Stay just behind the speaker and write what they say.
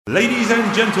Ladies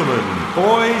and gentlemen,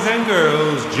 boys and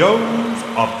girls, Joes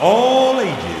of all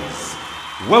ages,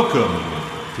 welcome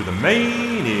to the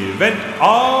main event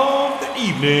of the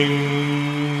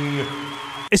evening.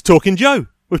 It's Talking Joe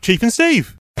with Chief and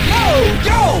Steve. Yo,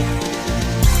 Joe!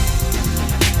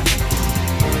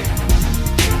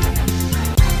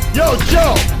 Yo,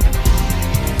 Joe!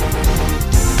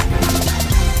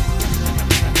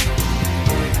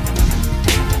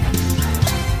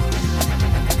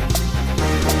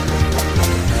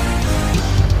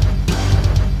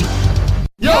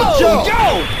 Yo,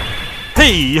 Joe!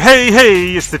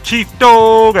 Hey, it's the Chief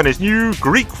Dog and his new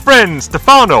Greek friend,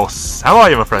 Stefanos. How are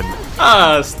you, my friend?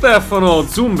 Stefano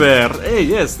Zumber. Hey,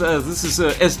 yes, this is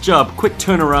S-Job. Quick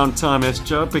turnaround time,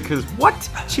 S-Job, because what?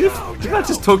 Chief, did I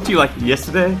just talk to you like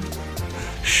yesterday?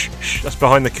 Shh, that's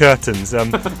behind the curtains.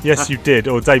 Yes, you did,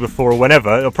 or the day before, or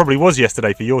whenever. It probably was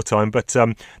yesterday for your time, but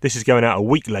this is going out a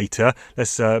week later.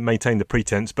 Let's maintain the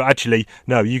pretense. But actually,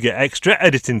 no, you get extra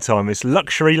editing time. It's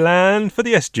luxury land for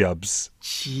the S-Jubs.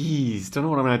 Jeez, don't know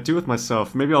what I'm going to do with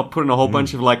myself. Maybe I'll put in a whole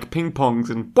bunch of, like,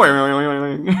 ping-pongs and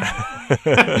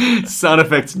sound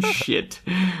effects and shit.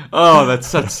 Oh, that's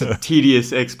such a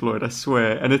tedious exploit, I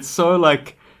swear. And it's so,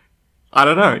 like... I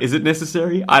don't know. Is it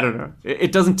necessary? I don't know.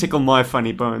 It doesn't tickle my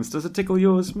funny bones. Does it tickle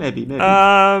yours? Maybe.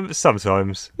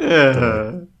 Sometimes.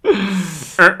 It's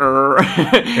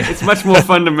much more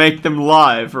fun to make them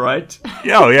live, right?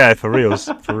 Oh, yeah, for reals.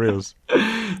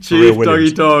 Chief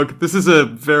Doggy Dog, this is a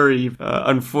very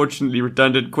unfortunately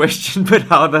redundant question, but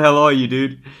how the hell are you,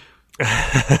 dude?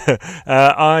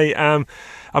 I'm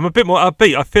a bit more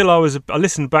upbeat. I feel I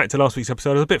listened back to last week's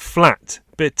episode. I was a bit flat,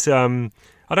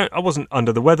 I wasn't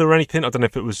under the weather or anything. I don't know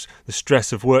if it was the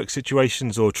stress of work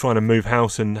situations or trying to move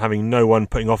house and having no one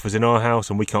putting offers in our house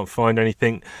and we can't find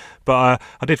anything. But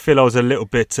I did feel I was a little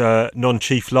bit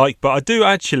non-Chief-like. But I do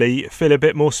actually feel a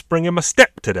bit more spring in my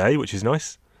step today, which is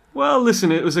nice. Well,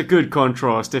 listen, it was a good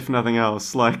contrast, if nothing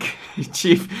else. Like,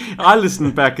 Chief, I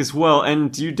listened back as well,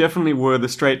 and you definitely were the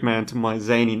straight man to my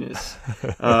zaniness.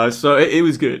 So it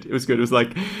was good. It was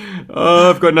like,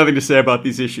 I've got nothing to say about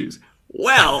these issues.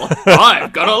 Well,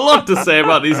 I've got a lot to say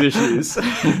about these issues.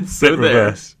 So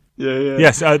there. Yeah.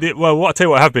 Yes, I'll tell you what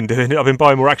I have been doing. I've been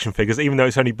buying more action figures, even though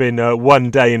it's only been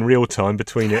 1 day in real time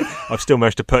between it. I've still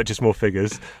managed to purchase more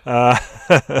figures.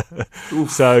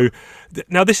 So,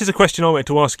 now this is a question I wanted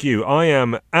to ask you. I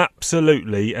am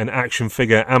absolutely an action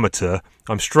figure amateur.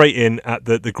 I'm straight in at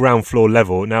the ground floor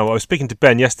level. Now, I was speaking to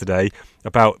Ben yesterday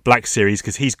about Black Series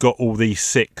because he's got all these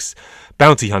 6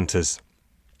 bounty hunters.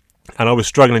 And I was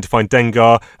struggling to find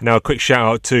Dengar. Now a quick shout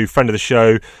out to friend of the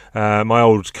show, my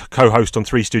old co-host on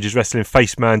Three Stooges Wrestling,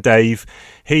 Faceman Dave.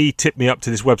 He tipped me up to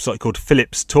this website called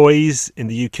Phillips Toys in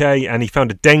the UK, and he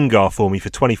found a Dengar for me for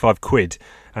 25 quid.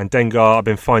 And Dengar, I've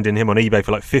been finding him on eBay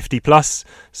for like 50 plus.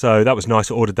 So that was nice.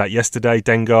 I ordered that yesterday,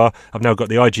 Dengar. I've now got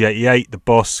the IG-88, the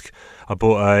Bosk. I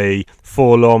bought a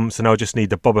Forlom, so now I just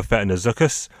need the Boba Fett and a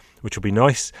Zuckuss, which will be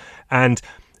nice. And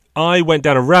I went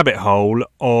down a rabbit hole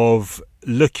of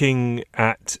looking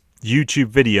at YouTube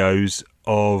videos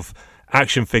of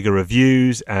action figure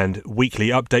reviews and weekly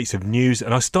updates of news,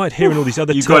 and I started hearing all these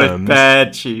other terms. You got it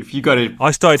bad, Chief. You got it. I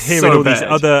started hearing all these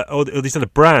other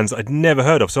brands I'd never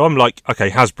heard of. So I'm like, okay,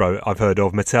 Hasbro I've heard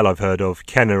of, Mattel I've heard of,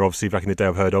 Kenner obviously back in the day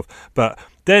I've heard of, but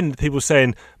then people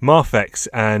saying Marfex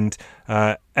and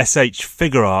SH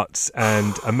Figure Arts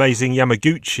and Amazing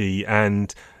Yamaguchi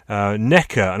and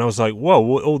NECA, and I was like,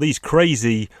 whoa, all these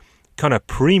crazy kind of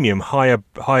premium higher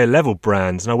level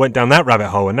brands, and I went down that rabbit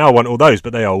hole, and now I want all those,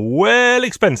 but they are well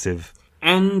expensive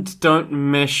and don't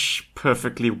mesh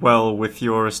perfectly well with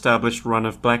your established run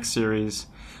of Black Series.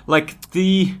 Like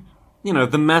the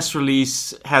mass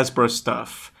release Hasbro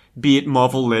stuff, be it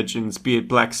Marvel Legends, be it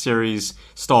Black Series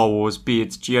Star Wars, be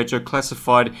it G.I. Joe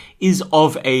Classified, is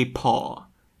of a par.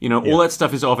 All that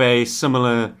stuff is of a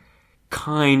similar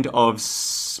kind of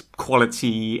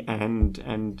quality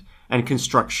and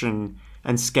construction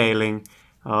and scaling.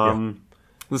 The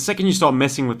second you start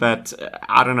messing with that,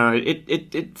 I don't know,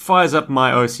 it fires up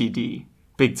my OCD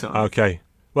big time. Okay.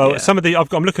 Well, some of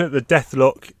I'm looking at the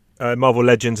Deathlock Marvel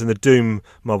Legends and the Doom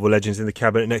Marvel Legends in the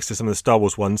cabinet next to some of the Star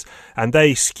Wars ones, and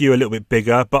they skew a little bit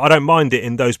bigger, but I don't mind it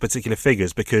in those particular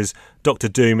figures because Doctor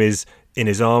Doom is in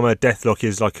his armour, Deathlock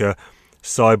is like a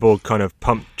cyborg kind of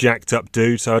pumped, jacked up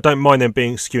dude, so I don't mind them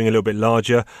skewing a little bit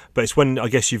larger, but it's when I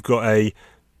guess you've got a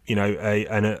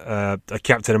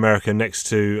Captain America next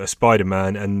to a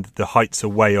Spider-Man and the heights are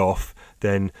way off,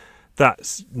 then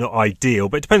that's not ideal.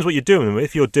 But it depends what you're doing.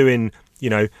 If you're doing,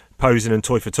 posing and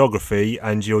toy photography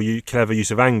and your clever use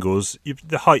of angles,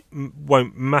 the height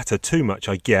won't matter too much,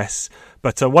 I guess.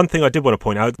 But one thing I did want to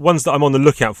point out, ones that I'm on the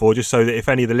lookout for, just so that if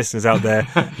any of the listeners out there,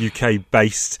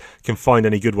 UK-based, can find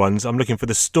any good ones, I'm looking for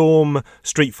the Storm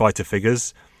Street Fighter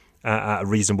figures at a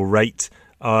reasonable rate.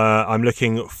 I'm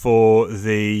looking for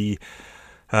the,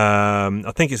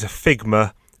 I think it's a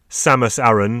Figma Samus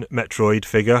Aran Metroid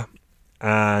figure.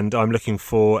 And I'm looking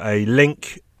for a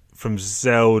Link from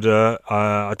Zelda.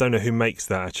 I don't know who makes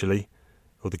that, actually.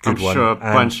 Or the good one. I'm sure a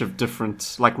bunch of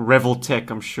different, like Reveltech,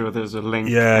 I'm sure there's a Link.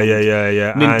 Yeah.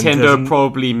 Nintendo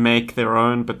probably make their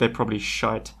own, but they're probably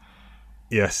shite.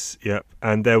 Yes, yep.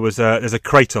 And there's a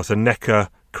Kratos, a NECA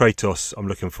Kratos I'm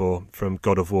looking for from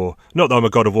God of War. Not that I'm a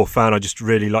God of War fan, I just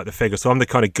really like the figure. So I'm the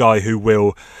kind of guy who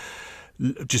will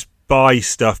just buy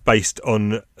stuff based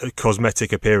on a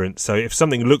cosmetic appearance. So if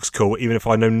something looks cool, even if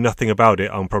I know nothing about it,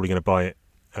 I'm probably going to buy it.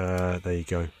 There you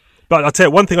go. But I'll tell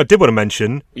you one thing I did want to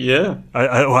mention. Yeah.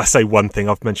 I say one thing,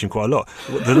 I've mentioned quite a lot.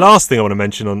 The last thing I want to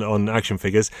mention on action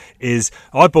figures is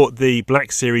I bought the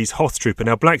Black Series Hoth Trooper.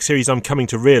 Now, Black Series, I'm coming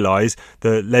to realise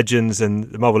the Legends and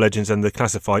the Marvel Legends and the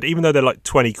Classified, even though they're like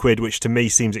 20 quid, which to me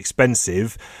seems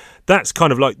expensive, that's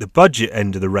kind of like the budget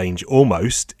end of the range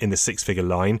almost in the six-figure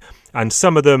line. And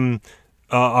some of them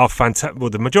are fantastic. Well,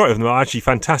 the majority of them are actually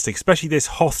fantastic, especially this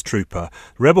Hoth Trooper.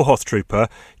 Rebel Hoth Trooper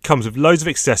comes with loads of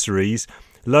accessories.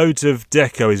 Loads of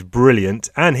deco, is brilliant,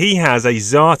 and he has a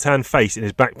Zartan face in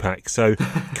his backpack. So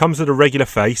comes with a regular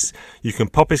face. You can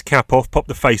pop his cap off, pop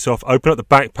the face off, open up the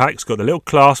backpack. It's got the little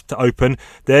clasp to open.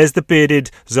 There's the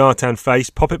bearded Zartan face.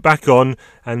 Pop it back on,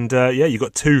 and you've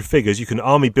got two figures. You can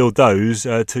army build those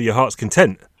to your heart's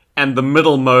content. And the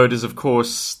middle mode is, of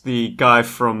course, the guy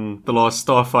from The Last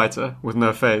Starfighter with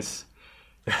no face.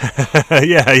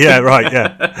 yeah.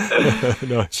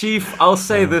 No. Chief, I'll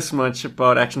say this much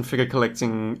about action figure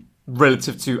collecting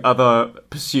relative to other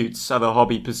pursuits, other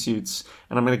hobby pursuits,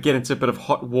 and I'm going to get into a bit of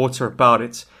hot water about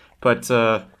it, but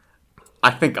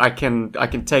I think I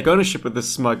can take ownership of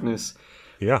this smugness.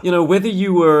 Yeah. You know, whether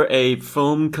you were a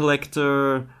film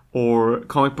collector or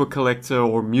comic book collector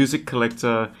or music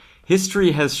collector,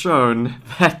 history has shown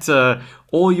that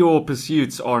all your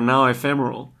pursuits are now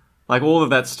ephemeral. Like, all of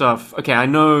that stuff. Okay, I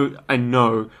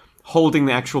know holding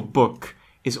the actual book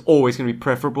is always going to be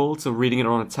preferable to reading it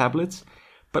on a tablet.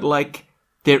 But, like,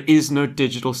 there is no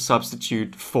digital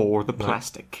substitute for the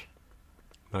plastic.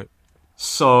 No.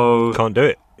 So... Can't do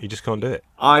it. You just can't do it.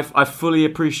 I fully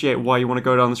appreciate why you want to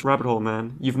go down this rabbit hole,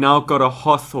 man. You've now got a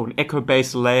Hoth or an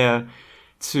Echo-based layer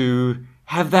to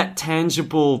have that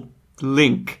tangible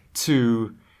link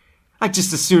to... I'd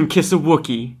just as soon kiss a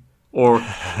Wookiee. Or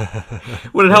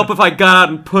would it help if I got out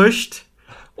and pushed?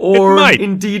 Or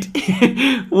indeed,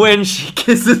 when she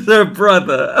kisses her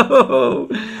brother. Oh,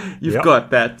 you've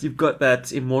got that. You've got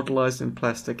that immortalized in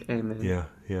plastic. Amen.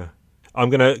 Yeah. I'm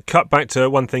going to cut back to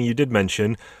one thing you did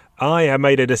mention. I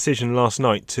made a decision last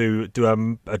night to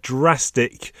do a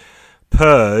drastic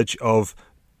purge of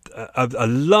a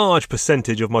large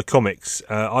percentage of my comics.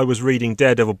 I was reading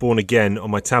Daredevil Born Again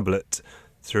on my tablet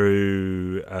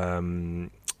through...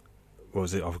 what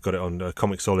was it? I've got it on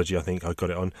Comixology, I think I got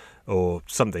it on, or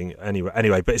something.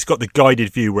 Anyway, but it's got the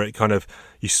guided view where it kind of,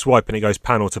 you swipe and it goes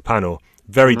panel to panel.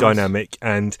 Very nice. Dynamic,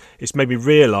 and it's made me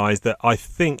realise that I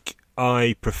think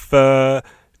I prefer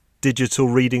digital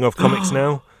reading of comics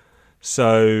now.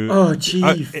 So,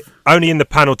 only in the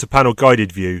panel to panel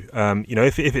guided view.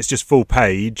 If it's just full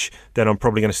page, then I'm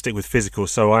probably going to stick with physical.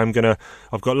 So I've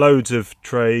got loads of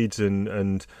trades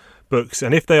and books,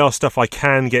 and if they are stuff I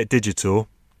can get digital,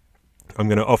 I'm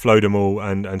going to offload them all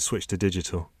and switch to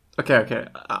digital. Okay.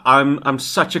 I'm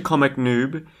such a comic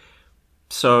noob,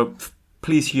 so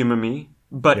please humour me.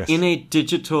 But yes. In a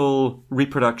digital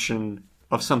reproduction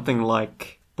of something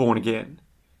like Born Again,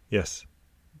 yes,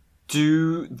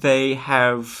 do they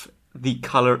have the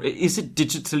colour? Is it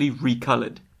digitally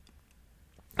recolored?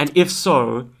 And if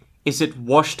so, is it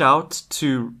washed out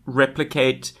to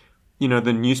replicate, the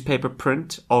newspaper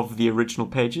print of the original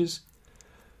pages?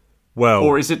 Well,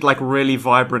 or is it like really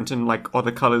vibrant and like are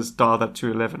the colours dialed up to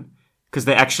 11? Because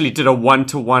they actually did a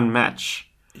 1-to-1 match.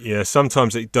 Yeah,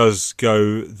 sometimes it does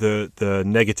go the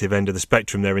negative end of the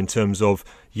spectrum there in terms of,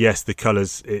 yes, the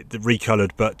colours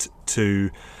recoloured, but to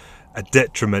a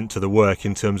detriment to the work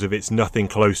in terms of it's nothing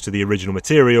close to the original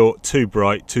material, too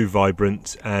bright, too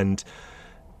vibrant, and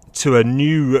to a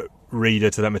new reader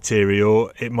to that material,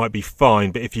 it might be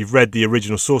fine, but if you've read the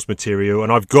original source material,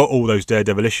 and I've got all those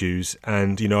Daredevil issues,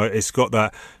 and it's got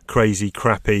that crazy,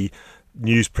 crappy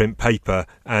newsprint paper,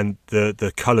 and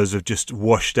the colours have just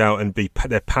washed out and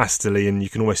they're pastely, and you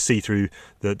can almost see through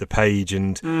the page.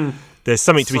 And there's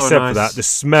something to be said for that. The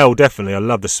smell, definitely, I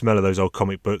love the smell of those old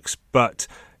comic books. But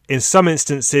in some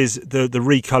instances, the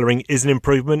recolouring is an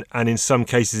improvement, and in some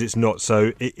cases it's not.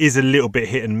 So it is a little bit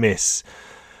hit and miss.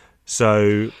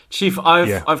 So, Chief,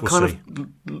 I've kind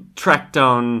of tracked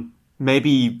down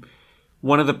maybe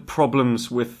one of the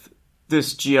problems with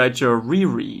this G.I. Joe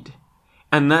reread,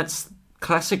 and that's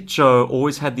classic Joe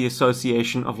always had the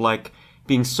association of like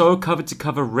being so cover to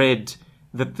cover red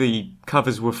that the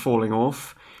covers were falling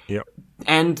off. Yep.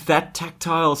 And that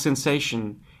tactile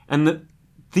sensation and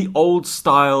the old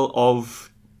style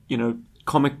of,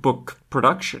 comic book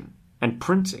production and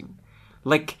printing.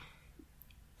 Like,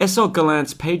 S.L.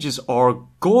 Gallant's pages are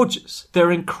gorgeous.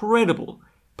 They're incredible.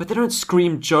 But they don't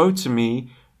scream Joe to me,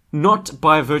 not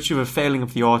by virtue of a failing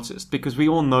of the artist, because we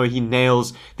all know he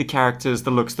nails the characters,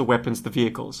 the looks, the weapons, the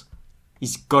vehicles.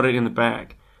 He's got it in the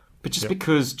bag. But just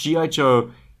because G.I.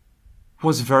 Joe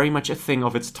was very much a thing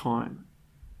of its time.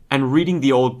 And reading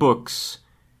the old books,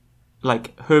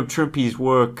 like Herb Trimpe's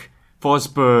work,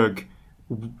 Vosberg,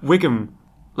 Wiggum,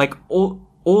 like all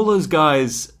those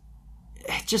guys,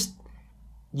 just,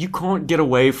 you can't get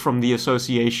away from the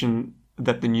association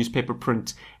that the newspaper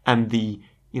print and the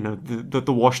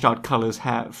washed out colors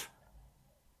have.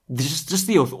 Just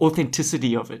the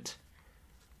authenticity of it.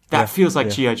 That feels like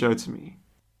G.I. Joe to me.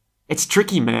 It's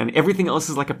tricky, man. Everything else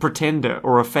is like a pretender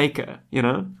or a faker,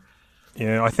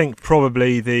 Yeah, I think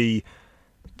probably the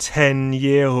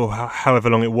 10-year or however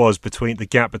long it was between the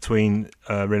gap between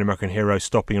Real American Hero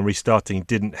stopping and restarting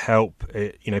didn't help.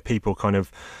 People kind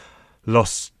of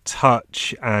lost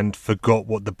touch and forgot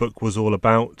what the book was all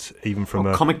about, even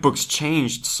from comic books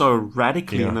changed so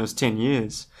radically in those 10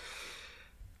 years.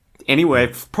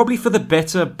 Anyway, probably for the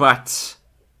better, but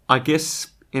I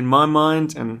guess in my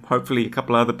mind, and hopefully a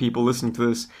couple other people listening to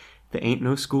this, there ain't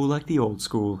no school like the old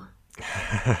school.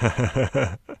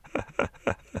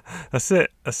 That's it.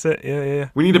 Yeah.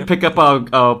 We need to pick up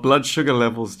our blood sugar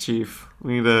levels, Chief.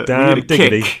 We need a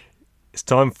diggity. kick. It's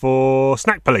time for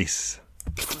Snack Police.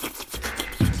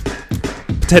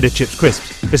 Potato chips,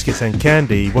 crisps, biscuits and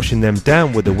candy, washing them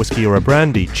down with a whiskey or a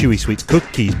brandy, chewy sweets,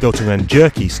 cookies, built around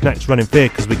jerky, snacks running fair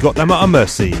because we got them at our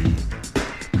mercy.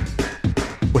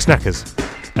 We're snackers,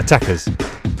 attackers,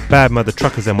 bad mother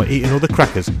truckers, and we're eating all the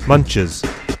crackers, munchers,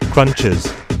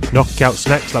 crunchers, knockout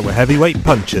snacks like we're heavyweight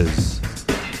punchers.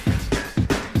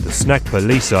 The Snack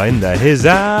Police are in his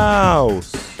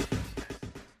house.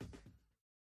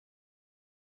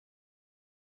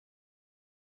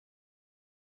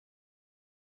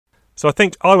 So I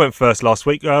think I went first last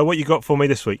week. What you got for me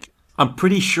this week? I'm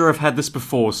pretty sure I've had this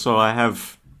before, so I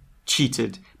have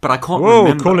cheated, but I can't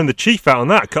remember. Calling the Chief out on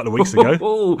that a couple of weeks ago.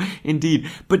 Oh, indeed.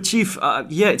 But Chief,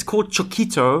 it's called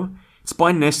Choquito. It's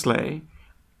by Nestle.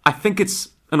 I think it's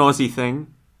an Aussie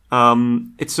thing.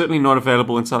 It's certainly not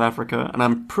available in South Africa, and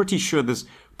I'm pretty sure there's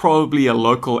probably a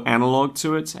local analog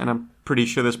to it, and I'm pretty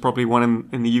sure there's probably one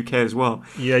in the UK as well.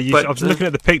 Yeah, I was looking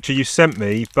at the picture you sent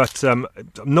me, but I'm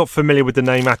not familiar with the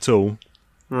name at all.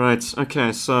 Right,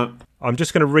 okay, so I'm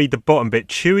just going to read the bottom bit.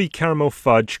 Chewy caramel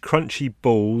fudge, crunchy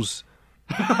balls,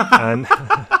 and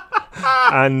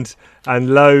and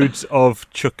loads of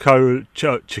chocola.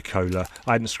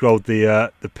 I hadn't scrolled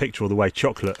the picture all the way.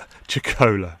 Chocolate.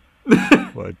 Chocola.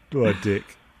 What a dick.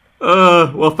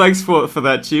 Well, thanks for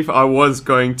that, Chief. I was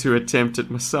going to attempt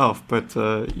it myself, but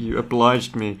you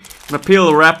obliged me. I'm gonna peel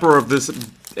the wrapper of this.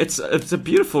 It's a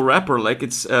beautiful wrapper. Like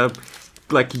it's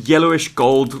like yellowish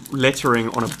gold lettering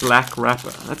on a black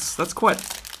wrapper. That's quite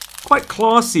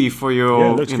classy for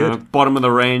your bottom of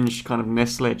the range kind of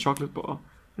Nestle chocolate bar.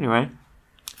 Anyway,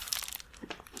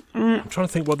 I'm trying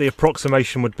to think what the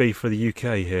approximation would be for the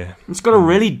UK here. It's got a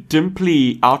really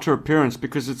dimply outer appearance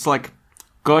because it's like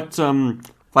got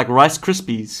like Rice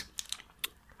Krispies.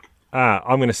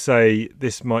 I'm going to say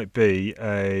this might be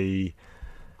a...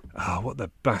 what the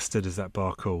bastard is that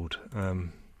bar called?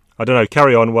 I don't know.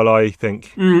 Carry on while I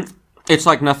think. It's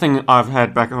like nothing I've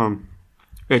had back home.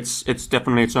 It's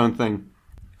definitely its own thing.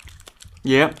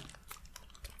 Yeah.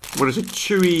 What is it?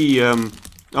 Chewy...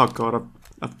 oh, God,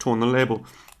 I've torn the label.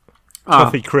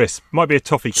 Toffee crisp. Might be a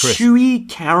toffee crisp. Chewy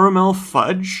caramel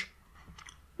fudge?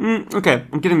 Okay,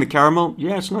 I'm getting the caramel.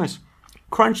 Yeah, it's nice.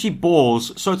 Crunchy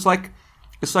balls. So it's like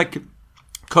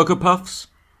Cocoa Puffs.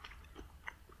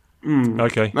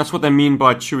 Okay. That's what they mean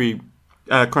by chewy,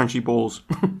 crunchy balls.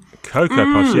 Cocoa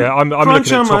Puffs, yeah. I'm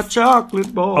Crunch looking at my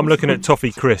chocolate balls. I'm looking at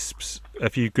toffee crisps.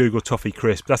 If you Google toffee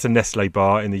crisp, that's a Nestle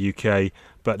bar in the UK,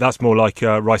 but that's more like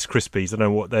Rice Krispies. I don't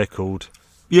know what they're called.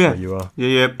 Yeah. where you are.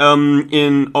 Yeah.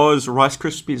 In Oz, Rice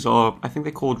Krispies are, I think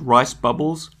they're called rice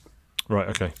bubbles. Right,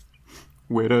 okay.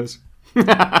 Weirdos.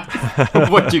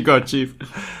 What you got, Chief?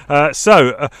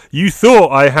 So, you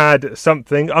thought I had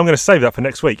something. I'm going to save that for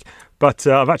next week. But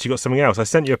I've actually got something else. I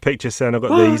sent you a picture saying I've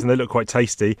got these and they look quite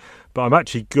tasty. But I've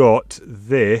actually got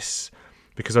this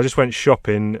because I just went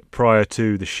shopping prior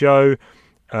to the show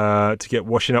to get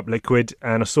washing up liquid.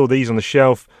 And I saw these on the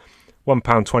shelf.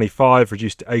 £1.25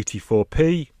 reduced to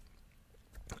 84p.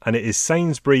 And it is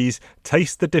Sainsbury's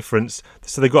Taste the Difference.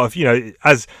 So they've got,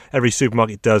 as every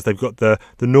supermarket does, they've got the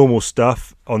normal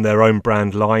stuff on their own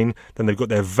brand line. Then they've got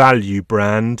their value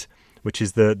brand, which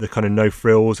is the kind of no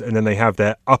frills. And then they have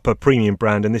their upper premium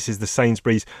brand. And this is the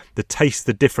Sainsbury's, the Taste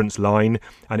the Difference line.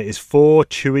 And it is 4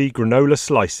 chewy granola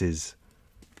slices.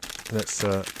 Let's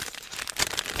open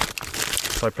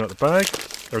up the bag.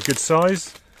 They're a good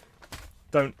size.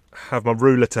 Don't have my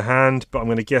ruler to hand, but I'm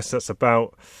going to guess that's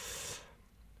about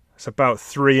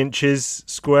 3 inches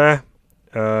square.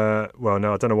 Well,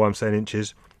 no, I don't know why I'm saying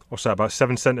inches. What's that, about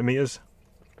 7 centimetres?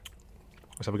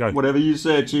 Let's have a go. Whatever you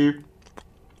say, Chief.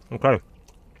 Okay.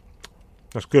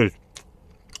 That's good.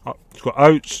 It's got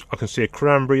oats. I can see a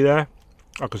cranberry there.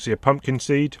 I can see a pumpkin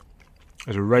seed.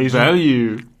 There's a raisin.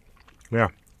 Value. Yeah.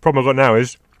 Problem I've got now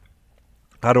is,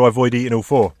 how do I avoid eating all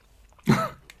 4?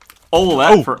 All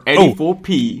that for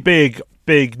 84p.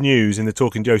 Big news in the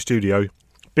Talking Joe studio.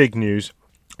 Big news.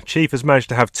 Chief has managed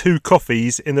to have 2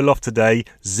 coffees in the loft today.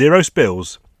 0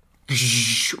 spills.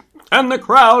 And the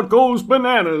crowd goes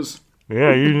bananas.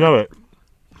 Yeah, you know it.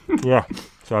 Yeah.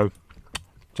 So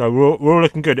we're all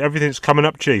looking good. Everything's coming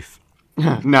up, Chief.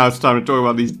 Now it's time to talk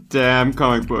about these damn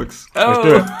comic books. Let's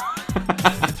do it.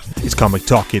 It's comic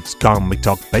talk,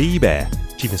 baby.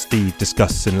 Chief and Steve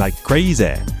discussing like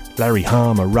crazy. Larry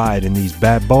Harmer riding these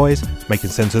bad boys, making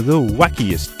sense of the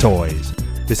wackiest toys.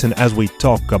 Listen as we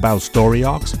talk about story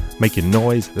arcs, making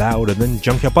noise louder than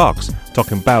Junkyard Box,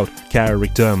 talking about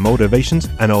character motivations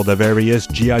and all the various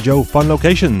G.I. Joe fun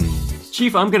locations.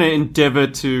 Chief, I'm going to endeavour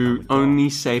to only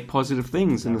say positive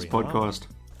things in this podcast.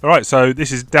 Alright, so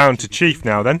this is down to Chief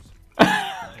now then.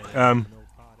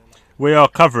 We are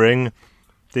covering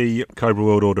the Cobra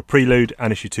World Order Prelude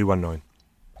and issue 219.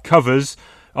 Covers,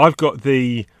 I've got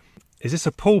the... Is this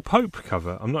a Paul Pope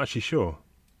cover? I'm not actually sure.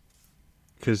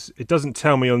 Because it doesn't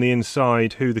tell me on the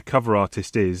inside who the cover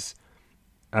artist is.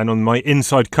 And on my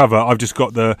inside cover, I've just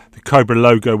got the Cobra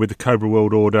logo with the Cobra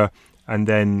World Order and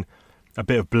then a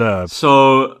bit of blurb.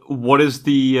 So, what is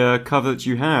the cover that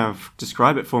you have?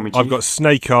 Describe it for me, Chief. I've got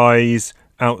Snake Eyes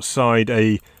outside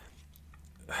a...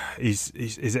 Is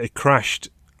it a crashed...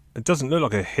 It doesn't look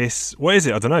like a hiss. What is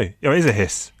it? I don't know. Oh, it is a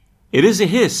hiss. It is a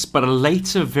hiss, but a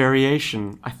later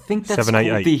variation. I think that's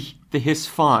 788. called the Hiss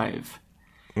 5.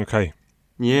 Okay.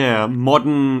 Yeah,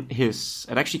 modern Hiss.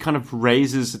 It actually kind of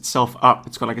raises itself up.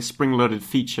 It's got like a spring-loaded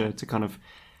feature to kind of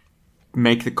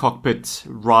make the cockpit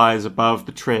rise above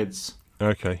the treads.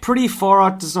 Okay. Pretty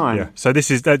far-out design. Yeah. So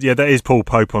this is that. Yeah, that is Paul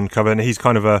Pope on cover, and he's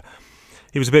kind of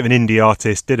he was a bit of an indie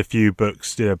artist. Did a few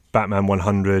books, did a Batman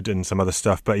 100 and some other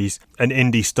stuff. But he's an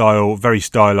indie style, very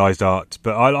stylized art.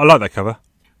 But I like that cover.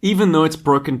 Even though it's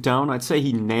broken down, I'd say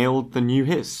he nailed the new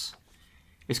Hiss.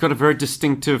 It's got a very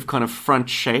distinctive kind of front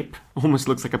shape. Almost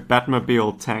looks like a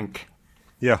Batmobile tank.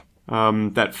 Yeah.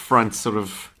 That front sort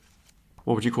of,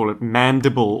 what would you call it?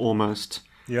 Mandible almost.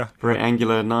 Yeah. Very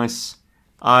angular, nice.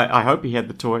 I hope he had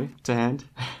the toy to hand.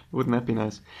 Wouldn't that be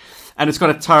nice? And it's got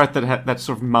a turret that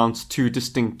sort of mounts 2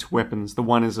 distinct weapons. The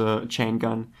one is a chain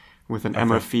gun with an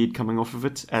ammo feed coming off of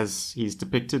it, as he's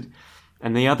depicted.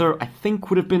 And the other, I think,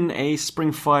 would have been a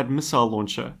spring-fired missile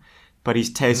launcher. But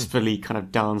he's tastefully kind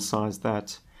of downsized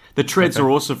that. The treads are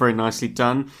also very nicely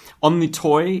done. On the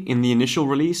toy, in the initial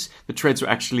release, the treads were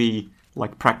actually,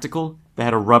 like, practical. They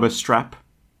had a rubber strap,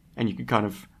 and you could kind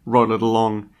of roll it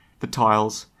along the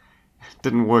tiles.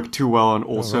 Didn't work too well on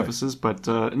all surfaces, but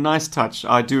a nice touch.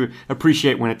 I do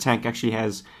appreciate when a tank actually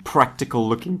has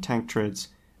practical-looking tank treads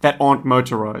that aren't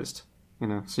motorized.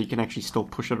 So you can actually still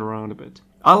push it around a bit.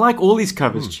 I like all these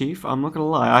covers, Chief. I'm not going to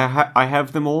lie. I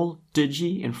have them all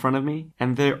digi in front of me,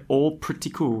 and they're all pretty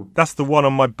cool. That's the one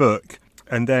on my book.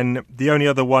 And then the only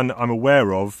other one I'm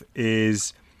aware of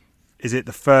is it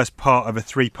the first part of a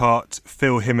 3-part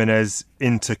Phil Jimenez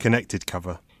interconnected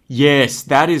cover? Yes,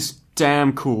 that is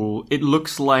damn cool. It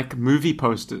looks like movie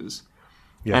posters.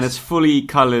 Yes. And it's fully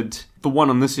coloured. The one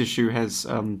on this issue has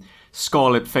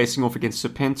Scarlet facing off against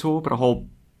Serpentor, but a whole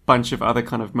bunch of other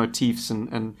kind of motifs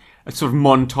and a sort of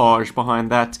montage behind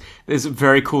that. There's a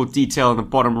very cool detail in the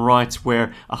bottom right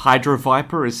where a Hydro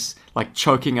Viper is like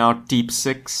choking out Deep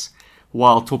Six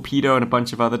while Torpedo and a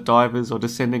bunch of other divers are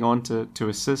descending on to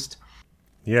assist.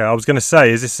 Yeah, I was going to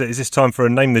say, is this time for a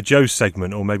Name the Joe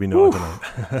segment, or maybe not? I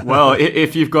don't know. Well,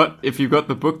 if you've got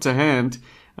the book to hand,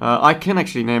 I can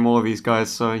actually name all of these guys.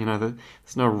 So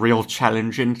there's no real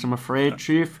challenge in it, I'm afraid,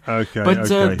 Chief. Okay. But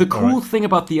the cool right. thing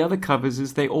about the other covers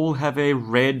is they all have a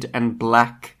red and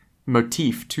black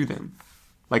motif to them.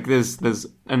 Like there's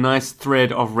a nice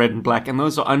thread of red and black, and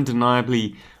those are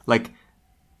undeniably like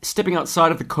stepping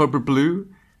outside of the Cobra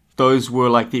Blue. Those were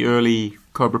like the early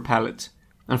Cobra palette.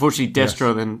 Unfortunately,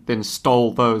 Destro then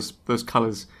stole those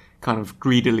colors kind of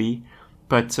greedily.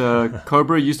 But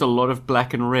Cobra used a lot of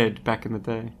black and red back in the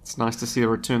day. It's nice to see a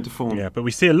return to form. Yeah, but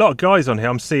we see a lot of guys on here.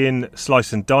 I'm seeing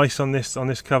Slice and Dice on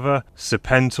this cover.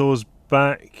 Serpentor's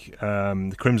back.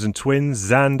 The Crimson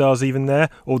Twins. Xandar's even there.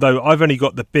 Although I've only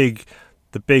got the big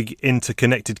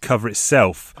interconnected cover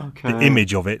itself, the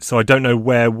image of it. So I don't know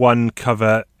where one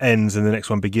cover ends and the next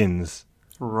one begins.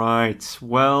 Right.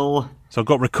 Well. So I've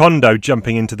got Recondo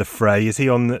jumping into the fray. Is he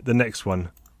on the next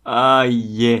one?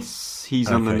 Yes, he's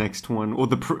on the next one, or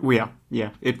yeah.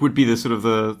 It would be the sort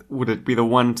of would it be the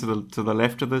one to the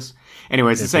left of this?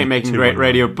 Anyway, it's the same Making Great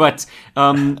Radio, but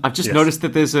I've just noticed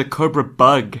that there's a Cobra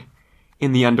Bug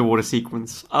in the underwater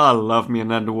sequence. I love me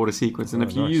an underwater sequence, and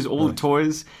if you use all the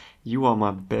toys, you are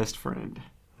my best friend.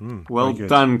 Well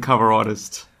done, cover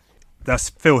artist.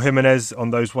 That's Phil Jimenez on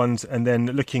those ones, and then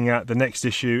looking at the next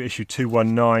issue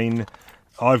 219,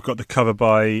 I've got the cover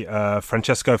by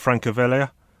Francesco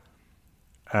Francavilla.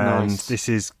 And This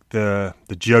is the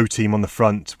Joe team on the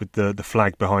front with the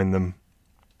flag behind them.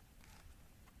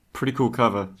 Pretty cool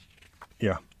cover.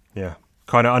 Yeah.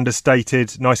 Kind of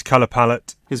understated, nice colour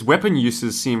palette. His weapon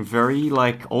uses seem very,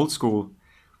 old school.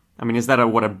 I mean, is that a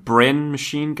Bren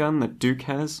machine gun that Duke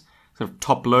has? Sort of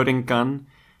top-loading gun.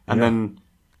 And then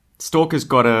Stalker's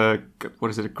got a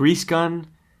grease gun?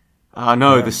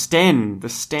 The Sten. The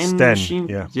Sten machine.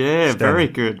 Yeah, Sten. Very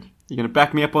good. You going to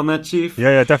back me up on that, Chief?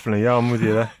 Yeah, definitely. Yeah, I'm with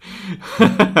you there.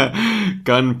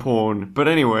 Gun porn. But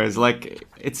anyways,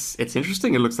 it's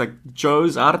interesting. It looks like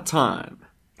Joe's out of time.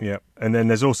 Yeah, and then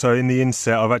there's also, in the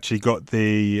inset, I've actually got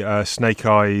the Snake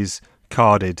Eyes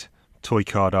carded toy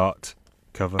card art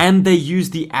cover. And they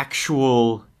use the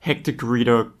actual Hector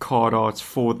Garrido card arts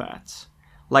for that.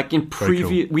 Like in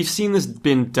previous... Cool. We've seen this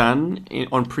been done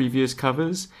on previous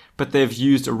covers, but they've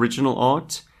used original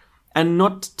art. And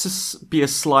not to be a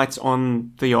slight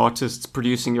on the artists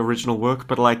producing original work,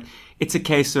 but it's a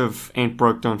case of ain't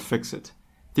broke, don't fix it.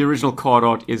 The original card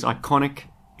art is iconic.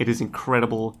 It is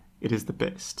incredible. It is the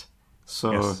best.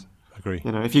 So, yes, agree.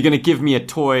 If you're going to give me a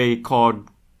toy card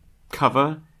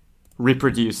cover,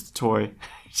 reproduce the toy.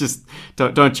 Just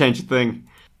don't change a thing.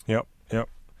 Yep.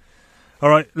 All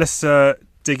right, let's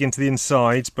dig into the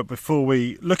insides. But before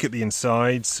we look at the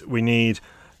insides, we need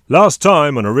Last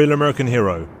Time on A Real American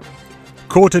Hero.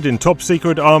 Quartered in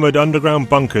top-secret armoured underground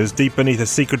bunkers deep beneath a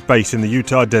secret base in the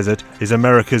Utah desert is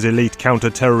America's elite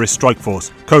counter-terrorist strike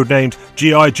force, codenamed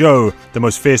G.I. Joe. The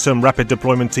most fearsome rapid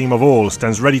deployment team of all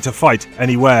stands ready to fight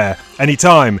anywhere,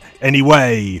 anytime,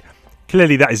 anyway.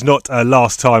 Clearly that is not a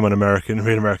Last Time on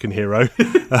Real American Hero.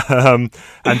 And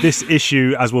this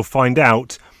issue, as we'll find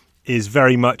out, is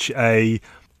very much a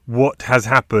what has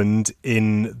happened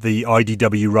in the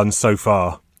IDW run so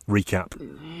far recap.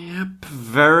 Yep,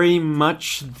 very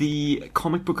much the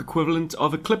comic book equivalent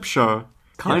of a clip show,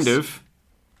 kind of.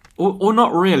 Or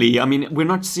not really. I mean, we're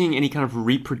not seeing any kind of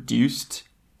reproduced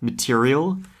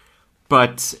material,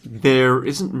 but there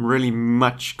isn't really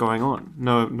much going on.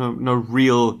 No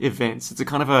real events. It's a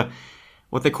kind of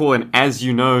what they call an as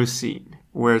you know scene,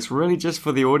 where it's really just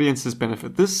for the audience's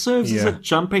benefit. This serves as a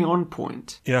jumping on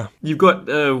point. Yeah. You've got,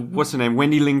 what's her name,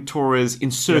 Wendy Ling Torres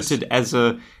inserted as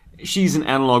she's an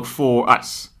analog for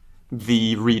us,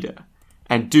 the reader.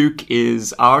 And Duke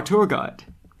is our tour guide,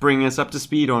 bringing us up to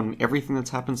speed on everything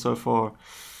that's happened so far.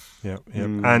 Yeah.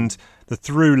 And the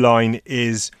through line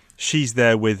is she's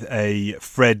there with a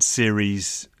Fred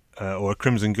series, or a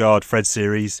Crimson Guard Fred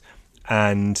series,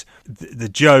 and the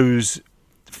Joes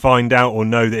find out or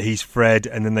know that he's Fred,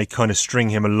 and then they kind of string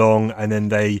him along, and then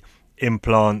they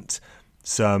implant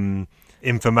some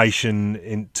information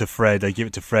into Fred. They give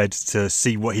it to Fred to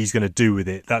see what he's going to do with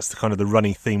it. That's the kind of the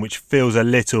running theme, which feels a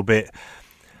little bit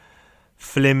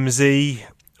flimsy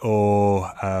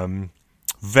or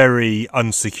very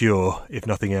unsecure, if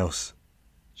nothing else.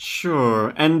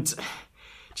 Sure, and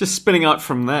just spinning out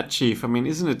from that, Chief, I mean,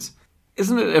 isn't it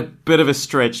a bit of a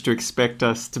stretch to expect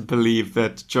us to believe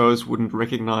that Joes wouldn't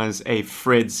recognize a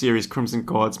Fred series Crimson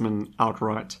Guardsman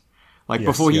outright?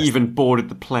 Before he even boarded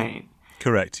the plane.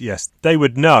 Correct, yes. They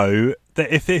would know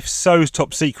that if so's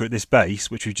top secret, this base,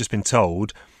 which we've just been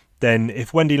told, then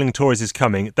if Wendy Ling Torres is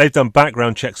coming, they've done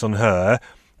background checks on her.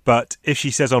 But if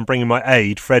she says I'm bringing my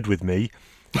aide, Fred, with me,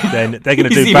 then they're going to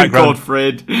He's do even background. called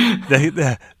Fred.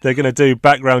 They're going to do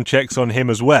background checks on him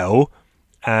as well,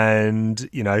 and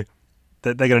they're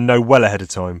going to know well ahead of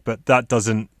time. But that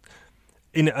doesn't.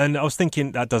 And I was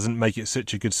thinking that doesn't make it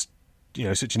such a good,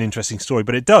 such an interesting story.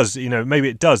 But it does. Maybe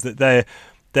it does that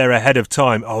they're ahead of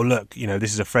time. Oh look,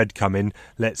 this is a Fred coming.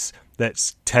 Let's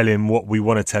tell him what we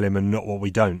want to tell him and not what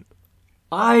we don't.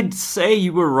 I'd say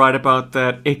you were right about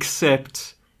that,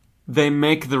 except they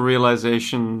make the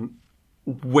realization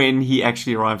when he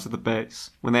actually arrives at the base,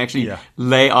 when they actually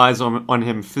lay eyes on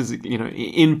him physically,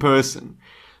 in person.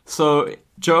 So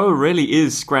Joe really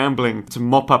is scrambling to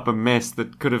mop up a mess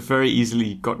that could have very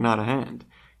easily gotten out of hand.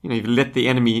 You've let the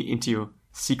enemy into your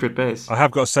secret base. I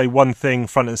have got to say one thing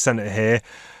front and centre here.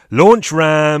 Launch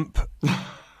ramp.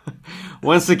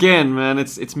 Once again, man,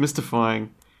 it's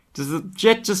mystifying. Does the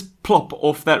jet just plop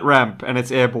off that ramp and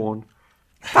it's airborne?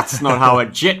 That's not how a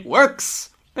jet works.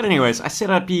 But anyways, I said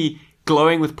I'd be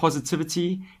glowing with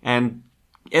positivity, and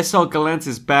SL Galant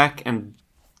is back and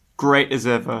great as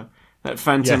ever. That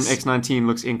Phantom X19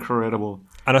 looks incredible.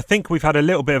 And I think we've had a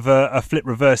little bit of a flip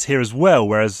reverse here as well,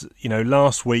 whereas,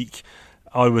 last week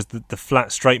I was the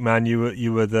flat straight man,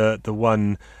 you were the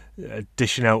one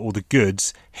dishing out all the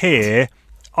goods. Here,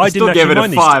 I still didn't give it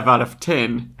mind a 5 out of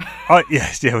 10.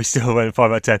 We still went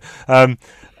 5 out of 10.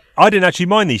 I didn't actually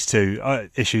mind these two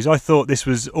issues. I thought this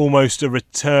was almost a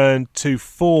return to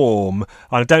form.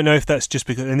 I don't know if that's just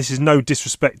because, and this is no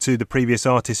disrespect to the previous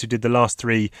artists who did the last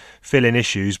 3 fill-in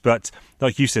issues, but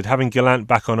like you said, having Galant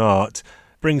back on art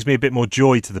brings me a bit more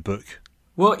joy to the book.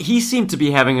 Well, he seemed to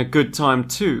be having a good time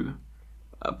too.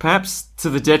 Perhaps to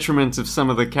the detriment of some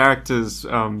of the characters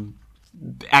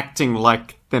acting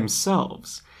like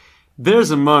themselves.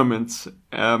 There's a moment,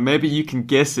 maybe you can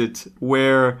guess it,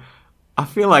 where I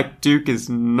feel like Duke is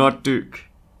not Duke.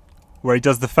 Where he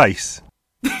does the face.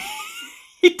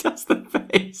 He does the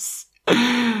face.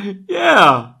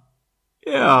 Yeah.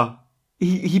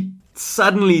 He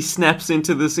suddenly snaps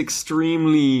into this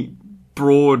extremely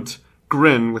broad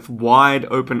grin with wide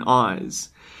open eyes.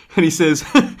 And he says,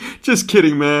 "Just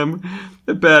kidding, ma'am.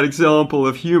 A bad example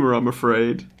of humor, I'm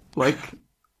afraid." Like,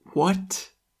 what?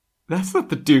 That's not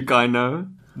the Duke I know.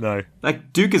 No.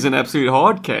 Like, Duke is an absolute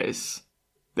hard case.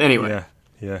 Anyway.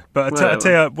 Yeah. But I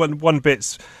tell you, one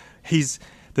bit's, I think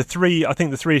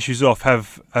the 3 issues off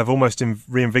have almost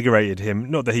reinvigorated him.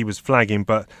 Not that he was flagging,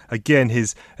 but again,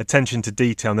 his attention to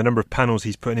detail and the number of panels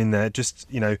he's putting in there, just,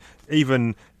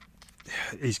 even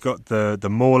he's got the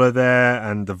Mauler there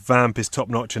and the Vamp is top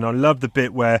notch. And I love the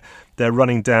bit where they're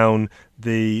running down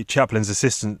the Chaplain's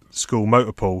Assistant School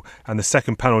motor pool, and the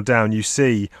second panel down, you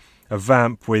see a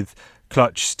Vamp with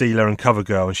Clutch, Steeler and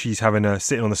Covergirl, and she's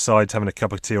sitting on the sides having a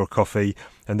cup of tea or coffee,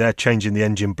 and they're changing the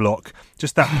engine block.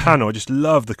 Just that panel, I just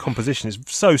love the composition.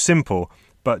 It's so simple,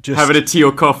 but just having a tea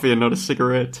or coffee and not a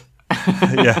cigarette.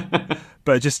 Yeah,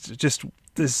 but just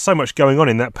there's so much going on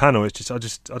in that panel. It's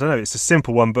just I don't know. It's a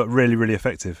simple one, but really, really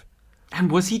effective.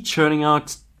 And was he churning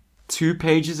out 2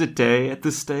 pages a day at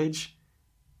this stage?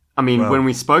 I mean, when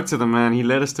we spoke to the man, he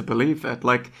led us to believe that.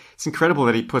 Like, it's incredible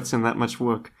that he puts in that much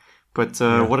work. But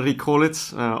what did he call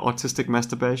it? Artistic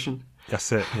masturbation? That's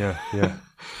it, yeah.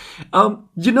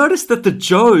 You notice that the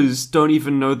Joes don't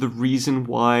even know the reason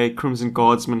why Crimson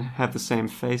Guardsmen have the same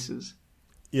faces.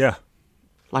 Yeah.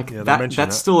 Like,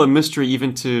 that's still a mystery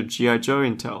even to G.I. Joe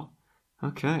Intel.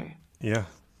 Okay. Yeah,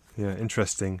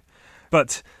 interesting.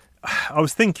 But I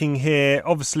was thinking here,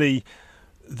 obviously,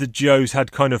 the Joes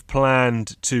had kind of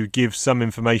planned to give some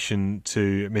information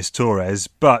to Miss Torres,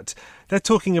 but they're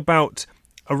talking about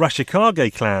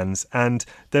Arashikage clans, and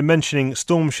they're mentioning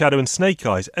Storm Shadow and Snake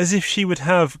Eyes, as if she would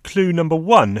have clue number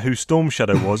 1 who Storm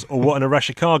Shadow was or what an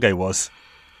Arashikage was.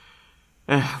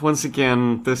 Once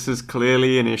again, this is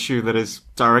clearly an issue that is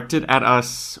directed at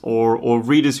us or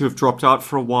readers who have dropped out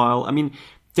for a while. I mean,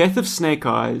 Death of Snake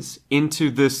Eyes into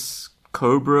this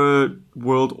Cobra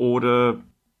World Order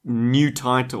new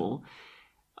title.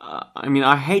 I mean,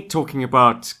 I hate talking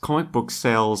about comic book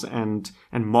sales and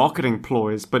marketing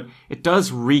ploys, but it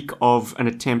does reek of an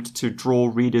attempt to draw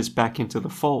readers back into the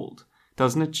fold.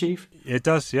 Doesn't it, Chief? It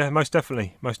does, yeah, most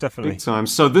definitely. Big time.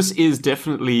 So this is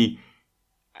definitely,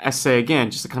 I say again,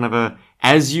 just a kind of a,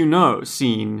 as you know,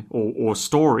 scene or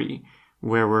story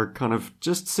where we're kind of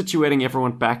just situating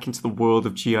everyone back into the world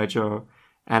of G.I. Joe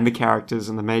and the characters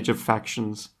and the major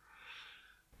factions.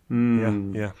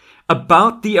 Yeah.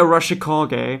 About the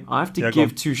Arashikage, I have to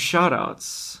give 2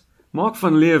 shout-outs. Mark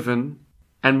van Leeuwen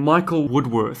and Michael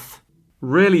Woodworth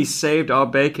really saved our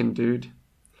bacon, dude.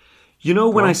 You know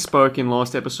when I spoke in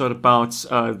last episode about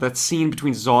that scene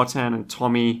between Zartan and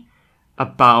Tommy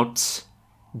about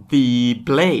the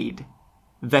blade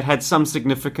that had some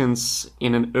significance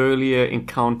in an earlier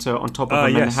encounter on top of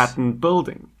a yes. Manhattan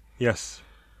building. Yes.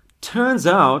 Turns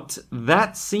out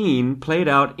that scene played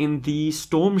out in the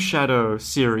Storm Shadow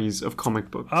series of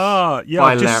comic books. Ah, yeah.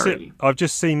 by I've Larry. I've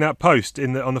just seen that post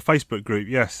on the Facebook group.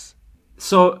 Yes.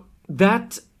 So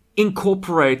that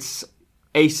incorporates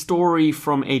a story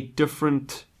from a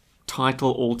different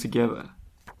title altogether.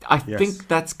 I think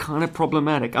that's kind of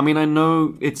problematic. I mean, I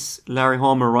know it's Larry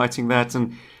Hama writing that,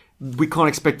 and we can't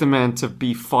expect the man to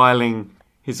be filing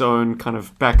his own kind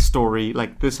of backstory,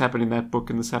 like this happened in that book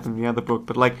and this happened in the other book.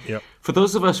 But like, for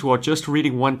those of us who are just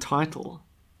reading one title,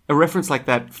 a reference like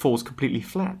that falls completely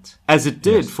flat, as it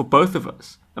did for both of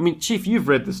us. I mean, Chief, you've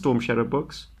read the Storm Shadow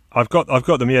books. I've got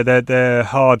them. Yeah, they're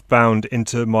hard bound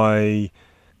into my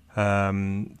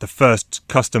the first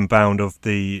custom bound of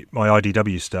my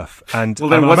IDW stuff. And well,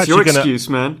 then what's your excuse,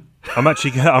 man? I'm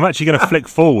actually going to flick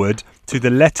forward to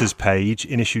the letters page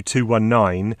in issue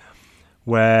 219,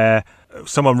 where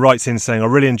someone writes in saying, I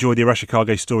really enjoyed the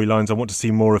Arashikage storylines. I want to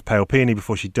see more of Pale Peony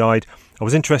before she died. I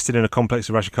was interested in a complex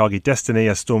of Arashikage destiny,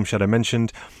 as Storm Shadow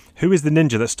mentioned. Who is the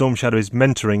ninja that Storm Shadow is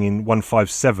mentoring in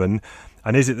 157?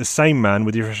 And is it the same man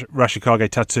with the Arashikage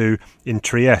tattoo in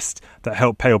Trieste that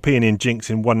helped Pale Peony and Jinx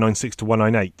in 196 to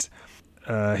 198?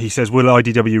 He says, will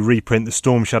IDW reprint the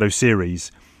Storm Shadow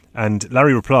series? And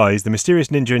Larry replies, the mysterious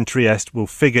ninja in Trieste will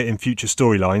figure in future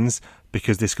storylines,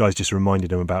 because this guy's just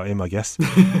reminded him about him, I guess.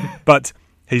 But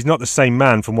he's not the same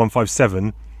man from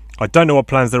 157. I don't know what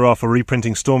plans there are for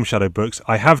reprinting Storm Shadow books.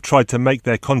 I have tried to make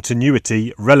their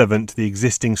continuity relevant to the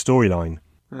existing storyline.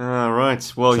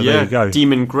 Right. Well, so there you go.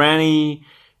 Demon Granny,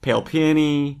 Pale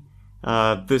Peony,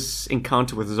 this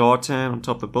encounter with Zartan on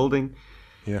top of the building.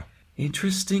 Yeah.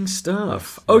 Interesting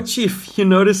stuff. Oh, Chief, you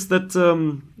noticed that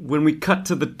when we cut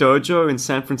to the dojo in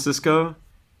San Francisco,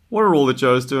 what are all the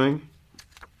Joes doing?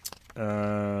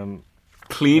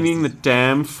 Cleaning the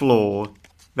damn floor.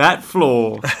 That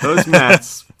floor, those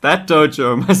mats, that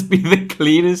dojo must be the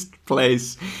cleanest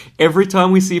place. Every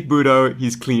time we see Budo,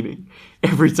 he's cleaning.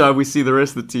 Every time we see the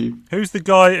rest of the team. Who's the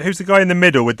guy in the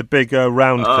middle with the big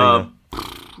round cleaner?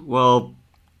 Well,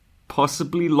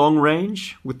 possibly Long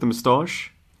Range with the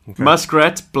moustache. Okay.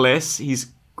 Muskrat, bless.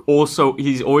 He's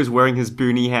always wearing his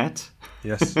boonie hat.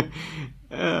 Yes.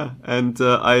 And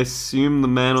I assume the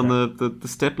man on the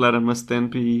stepladder must then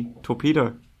be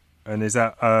Torpedo. And is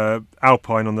that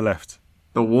Alpine on the left?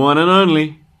 The one and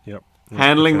only. Yep.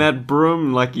 Handling that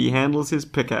broom like he handles his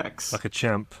pickaxe. Like a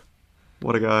champ.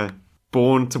 What a guy.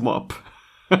 Born to mop.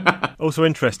 Also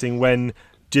interesting when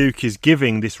Duke is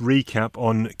giving this recap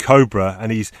on Cobra,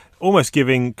 and he's almost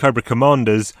giving Cobra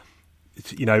Commander's,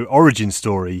 origin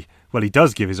story. Well, he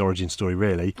does give his origin story,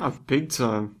 really. Oh, big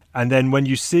time. And then when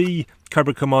you see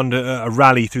Cobra Commander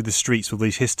rally through the streets with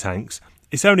these HISS tanks,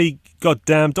 it's only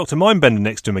goddamn Dr. Mindbender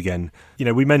next to him again.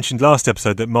 We mentioned last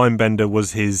episode that Mindbender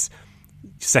was his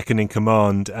second in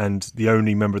command and the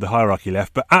only member of the hierarchy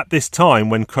left. But at this time,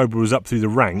 when Cobra was up through the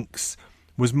ranks,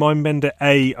 was Mindbender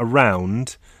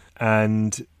around,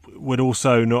 and would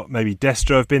also not maybe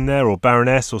Destro have been there, or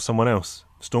Baroness, or someone else?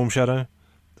 Storm Shadow?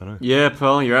 Don't know. Yeah,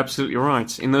 Pearl, you're absolutely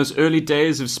right. In those early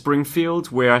days of Springfield,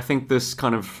 where I think this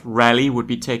kind of rally would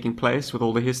be taking place with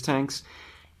all the HISS tanks,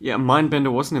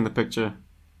 Mindbender wasn't in the picture.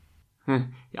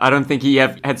 I don't think he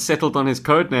had settled on his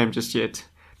code name just yet.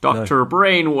 Dr.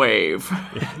 Brainwave.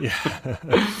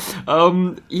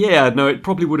 No, it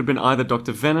probably would have been either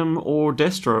Dr. Venom or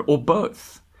Destro, or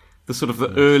both.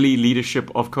 The early leadership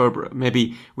of Cobra,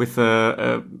 maybe with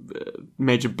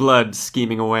Major Blood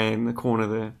scheming away in the corner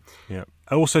there. Yeah.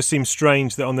 It also seems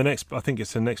strange that on the next, I think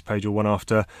it's the next page or one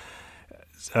after,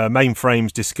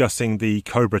 Mainframe's discussing the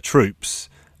Cobra troops,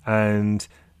 and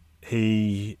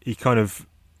he kind of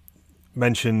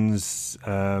mentions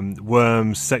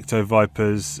worms, secto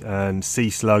vipers, and sea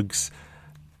slugs,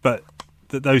 but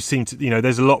that those seem to,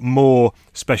 there's a lot more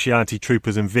speciality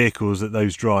troopers and vehicles that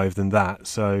those drive than that.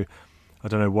 So I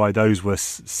don't know why those were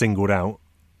singled out.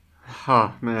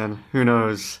 Man, who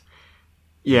knows?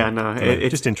 Yeah, no, it's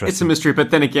just interesting. It's a mystery.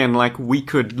 But then again, we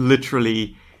could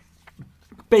literally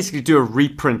basically do a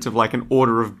reprint of an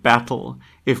order of battle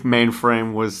if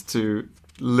Mainframe was to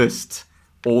list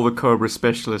all the Cobra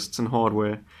specialists and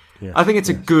hardware. Yeah, I think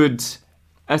it's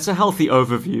it's a healthy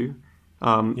overview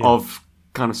of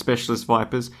kind of specialist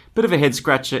Vipers. Bit of a head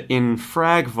scratcher in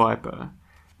Frag Viper.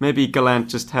 Maybe Gallant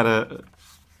just had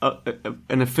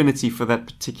an affinity for that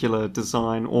particular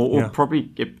design, or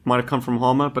probably it might have come from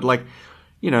Hama, but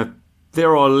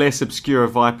there are less obscure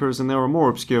Vipers and there are more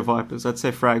obscure Vipers. I'd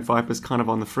say Frag Viper's kind of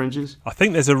on the fringes. I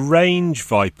think there's a range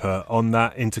Viper on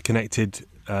that interconnected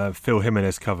Phil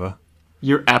Jimenez cover.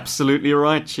 You're absolutely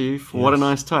right, Chief. What a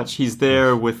nice touch. He's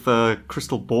there with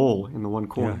Crystal Ball in the one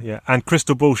corner. Yeah. And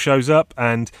Crystal Ball shows up,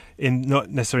 and not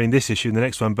necessarily in this issue, in the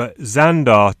next one, but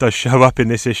Xandar does show up in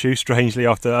this issue, strangely,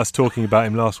 after us talking about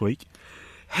him last week.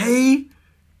 Hey,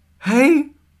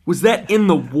 was that in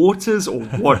the waters or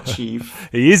what, Chief?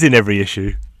 He is in every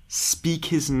issue. Speak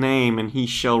his name and he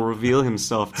shall reveal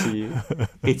himself to you.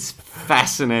 It's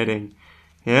fascinating.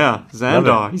 Yeah,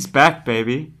 Xandar, he's back,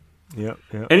 baby. Yeah.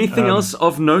 Anything else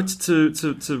of note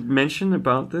to mention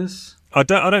about this? I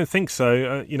don't think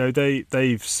so.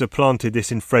 They've supplanted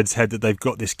this in Fred's head that they've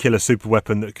got this killer super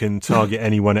weapon that can target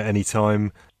anyone at any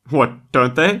time. What,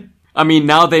 don't they? I mean,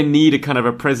 now they need a kind of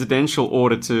a presidential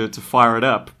order to fire it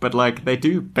up, but like they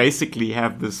do basically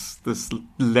have this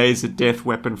laser death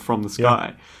weapon from the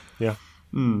sky. Yeah.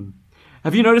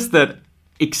 Have you noticed that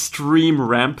extreme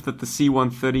ramp that the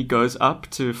C-130 goes up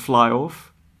to fly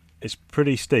off? It's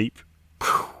pretty steep.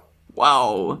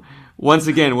 Wow. Once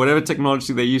again, whatever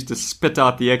technology they used to spit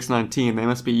out the X-19, they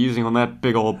must be using on that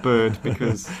big old bird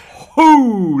because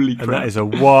holy crap. And that is a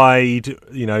wide,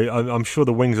 I'm sure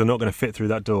the wings are not going to fit through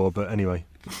that door, but anyway.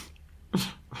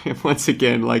 Once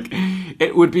again, like,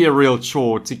 it would be a real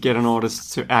chore to get an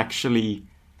artist to actually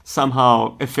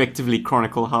somehow effectively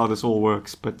chronicle how this all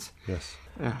works, but yes.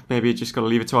 Maybe you just got to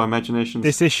leave it to our imaginations.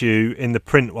 This issue in the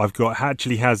print I've got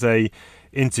actually has a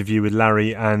interview with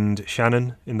Larry and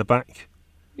Shannon in the back.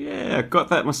 Yeah, I got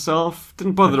that myself.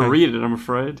 Didn't bother to read it, I'm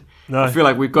afraid. No. I feel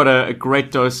like we've got a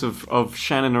great dose of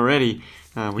Shannon already.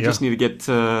 We just need to get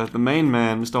the main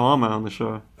man, Mr. Harmer, on the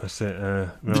show. That's it.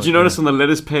 Did you notice on the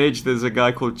letters page there's a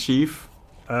guy called Chief?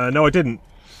 No, I didn't.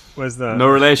 Where's that? No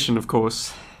relation, of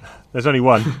course. There's only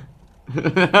one.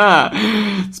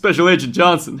 Special Agent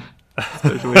Johnson.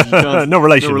 Special Agent Johnson. No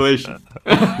relation. No relation.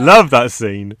 Love that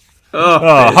scene.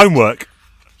 Oh, homework.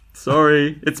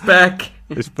 Sorry, it's back.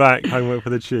 It's back. Homework for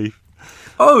the Chief.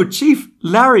 Oh, Chief,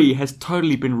 Larry has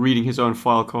totally been reading his own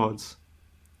file cards.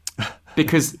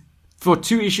 Because for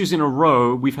 2 issues in a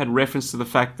row, we've had reference to the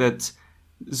fact that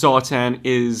Zartan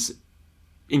is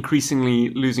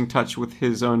increasingly losing touch with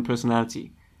his own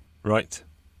personality. Right.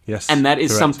 Yes. And that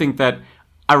is correct. something that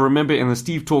I remember in the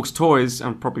Steve Talks Toys,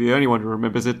 I'm probably the only one who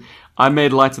remembers it, I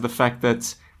made light of the fact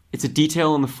that it's a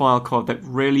detail on the file card that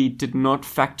really did not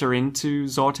factor into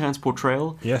Zartan's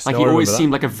portrayal. Yes, like no, he I always remember that.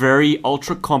 seemed like a very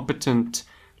ultra-competent,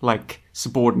 like,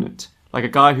 subordinate. Like a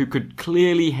guy who could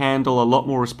clearly handle a lot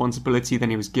more responsibility than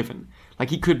he was given. Like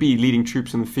he could be leading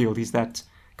troops in the field. He's that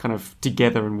kind of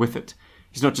together and with it.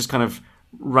 He's not just kind of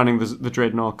running the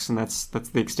dreadnoughts and that's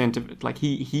the extent of it. Like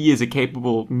he is a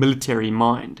capable military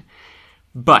mind.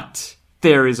 But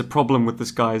there is a problem with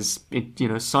this guy's,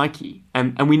 psyche.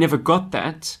 And we never got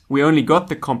that. We only got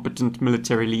the competent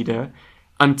military leader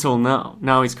until now.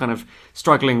 Now he's kind of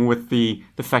struggling with the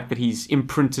fact that he's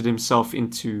imprinted himself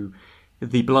into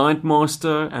the Blind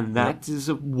Master, and that is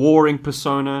a warring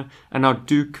persona. And now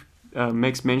Duke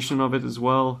makes mention of it as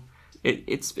well.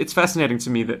 It's fascinating to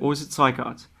me that, or is it Psych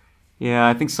Art? Yeah,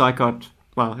 I think Psych Art,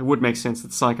 well, it would make sense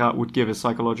that Psych Art would give a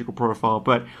psychological profile,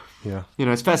 but yeah,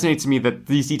 it's fascinating to me that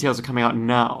these details are coming out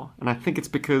now, and I think it's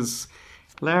because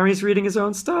Larry's reading his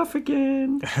own stuff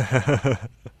again.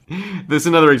 There's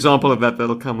another example of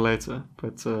that'll come later,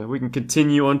 but we can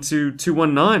continue on to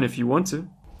 219 if you want to.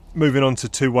 Moving on to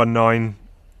 219,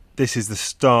 this is the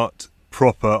start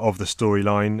proper of the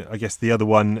storyline. I guess the other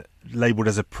one labelled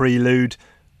as a prelude,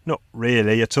 not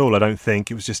really at all, I don't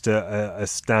think. It was just a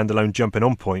standalone jumping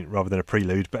on point rather than a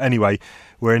prelude. But anyway,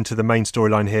 we're into the main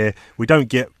storyline here. We don't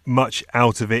get much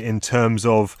out of it in terms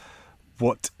of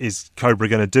what is Cobra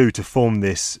going to do to form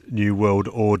this new world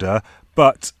order,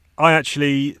 but I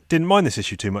actually didn't mind this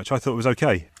issue too much. I thought it was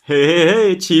okay.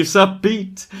 Hey, Chief's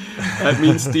upbeat. That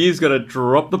means Steve's going to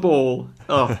drop the ball.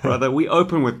 Oh, brother, we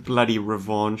open with bloody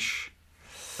Revanche.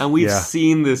 And we've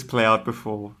seen this play out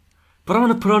before. But I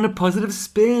want to put on a positive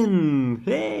spin.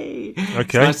 Hey. Okay.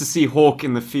 It's nice to see Hawk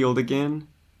in the field again,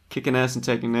 kicking ass and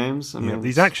taking names. I mean,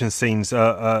 these action scenes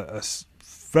are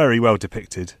very well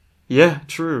depicted. Yeah,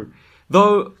 true.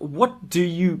 Though, what do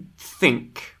you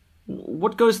think?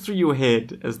 What goes through your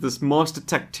head as this master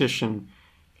tactician,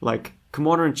 like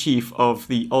Commander-in-Chief of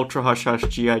the Ultra Hush Hush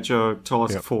G.I. Joe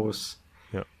Task Force,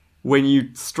 when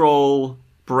you stroll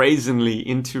brazenly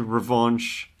into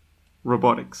Revanche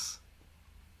Robotics?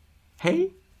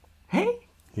 Hey?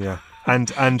 Yeah, and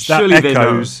that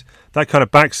echoes, that kind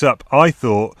of backs up, I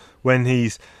thought, when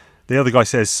the other guy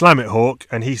says, "Slam it, Hawk,"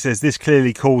 and he says, "This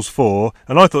clearly calls for,"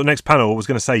 and I thought the next panel was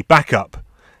going to say, "Back up,"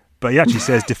 but he actually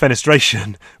says,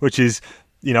 "Defenestration," which is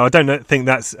I don't think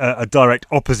that's a direct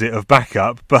opposite of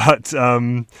backup, but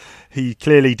he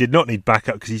clearly did not need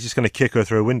backup because he's just going to kick her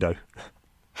through a window.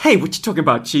 Hey, what you talking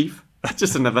about, Chief?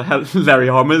 Just another Larry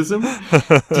Homerism.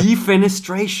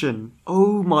 Defenestration.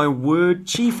 Oh my word,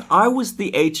 Chief! I was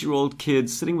the 8-year-old kid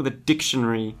sitting with a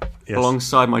dictionary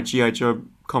alongside my G.I. Joe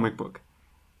comic book.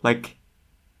 Like,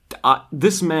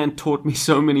 this man taught me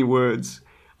so many words.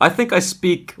 I think I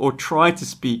speak or try to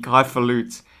speak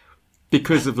highfalutin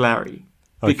because of Larry.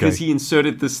 Because he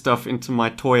inserted this stuff into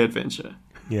my toy adventure.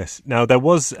 Yes. Now, there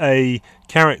was a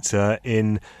character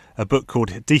in a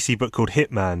DC book called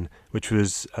Hitman, which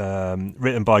was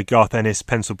written by Garth Ennis,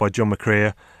 penciled by John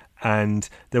McCrea, and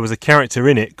there was a character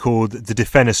in it called the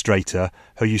Defenestrator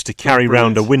who used to carry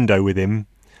round a window with him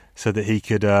so that he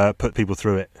could put people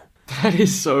through it. That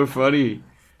is so funny.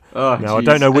 Oh, now, I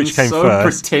don't know which came so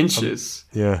first. So pretentious.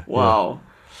 Yeah. Wow.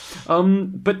 Yeah.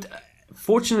 But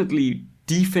fortunately,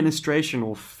 defenestration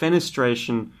or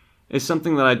fenestration is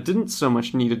something that I didn't so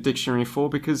much need a dictionary for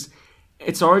because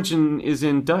its origin is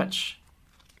in Dutch.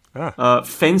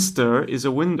 Venster is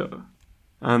a window.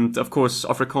 And of course,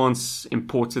 Afrikaans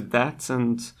imported that.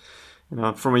 And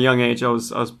from a young age, I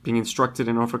was being instructed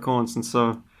in Afrikaans. And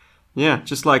so,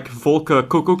 just like Volker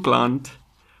Koekoekland,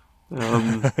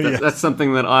 that's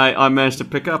something that I managed to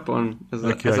pick up on as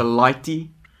a lighty.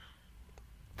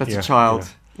 That's a child. Yeah.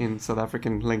 In South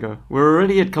African lingo. We're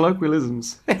already at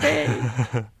colloquialisms.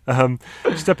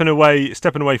 Stepping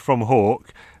away from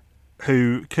Hawk,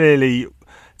 who clearly,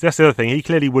 that's the other thing, he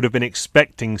clearly would have been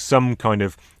expecting some kind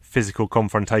of physical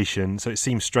confrontation, so it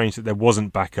seems strange that there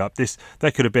wasn't backup.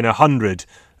 There could have been 100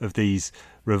 of these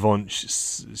Revanche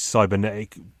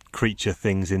cybernetic creature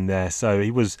things in there, so he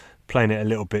was playing it a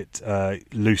little bit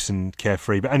loose and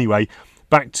carefree. But anyway,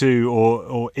 back to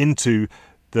or into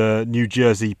the New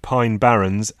Jersey Pine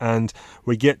Barrens, and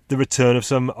we get the return of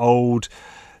some old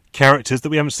characters that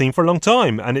we haven't seen for a long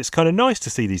time, and it's kind of nice to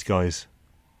see these guys.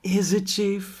 Is it,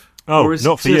 Chief? Oh, or is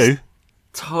not it for you.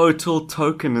 Total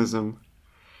tokenism.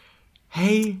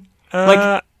 Hey,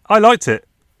 I liked it.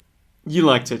 You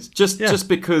liked it just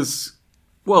because.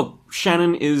 Well,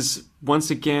 Shannon is once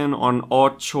again on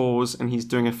odd chores, and he's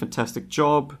doing a fantastic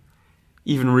job.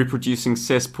 Even reproducing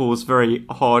cesspools, very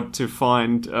hard to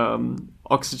find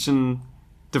oxygen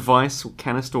device or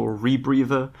canister or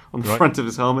rebreather on the front of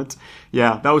his helmet.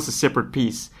 Yeah, that was a separate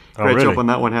piece. Great job on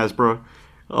that one, Hasbro.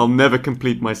 I'll never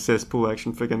complete my cesspool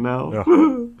action figure now.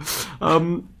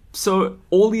 Yeah. So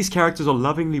all these characters are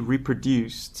lovingly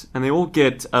reproduced, and they all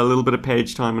get a little bit of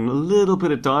page time and a little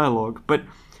bit of dialogue. But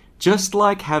just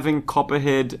like having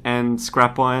Copperhead and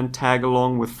Scrap Iron tag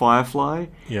along with Firefly,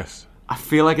 yes, I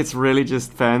feel like it's really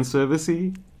just fan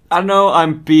servicey. I know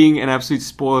I'm being an absolute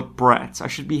spoiled brat. I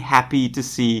should be happy to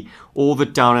see all the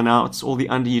down and outs, all the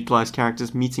underutilized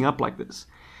characters meeting up like this.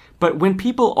 But when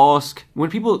people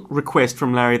request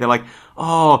from Larry, they're like,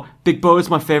 "Oh, Big Bo is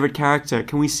my favorite character.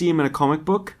 Can we see him in a comic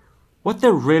book?" What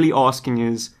they're really asking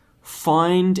is,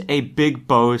 find a Big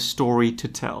Bo story to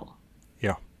tell.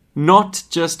 Yeah. Not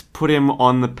just put him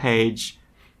on the page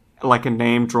like a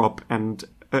name drop and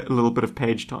a little bit of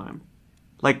page time.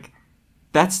 Like,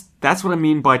 that's what I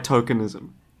mean by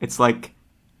tokenism. It's like,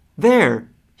 there,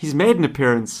 he's made an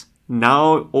appearance.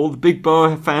 Now all the Big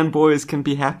Bo fanboys can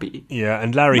be happy. Yeah,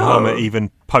 and Larry Hama even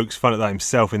pokes fun at that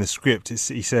himself in the script.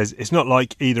 He says, it's not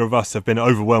like either of us have been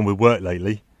overwhelmed with work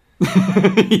lately.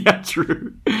 Yeah,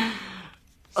 true.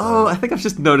 Oh, I think I've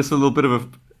just noticed a little bit of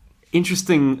an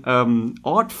interesting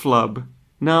art flub.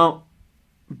 Now,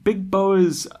 Big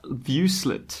Bo's view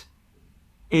slit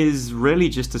is really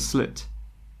just a slit.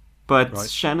 But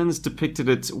Shannon's depicted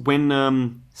it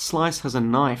when Slice has a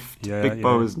knife to Big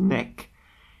Bo's neck.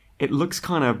 It looks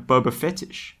kind of Boba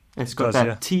Fettish. It's got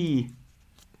that T.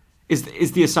 Is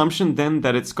the assumption then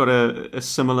that it's got a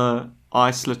similar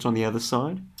eye slit on the other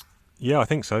side? Yeah, I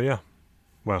think so, yeah.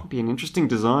 Well, it'd be an interesting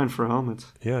design for a helmet.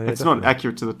 Yeah, it's definitely not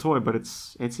accurate to the toy, but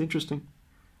it's interesting.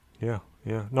 Yeah.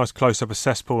 Nice close-up of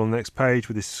Cesspool on the next page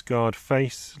with his scarred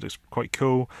face. Looks quite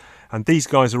cool. And these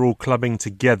guys are all clubbing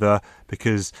together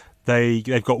because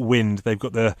they've got wind. They've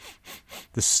got the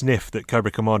sniff that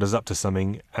Cobra Commander's up to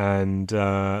something, and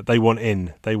they want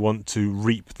in. They want to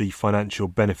reap the financial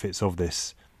benefits of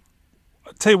this.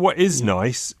 I'll tell you what is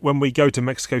nice, when we go to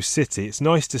Mexico City, it's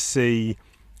nice to see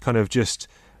kind of just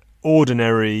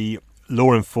ordinary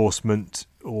law enforcement,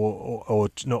 or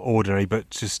not ordinary, but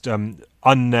just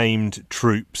unnamed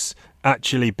troops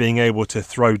actually being able to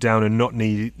throw down and not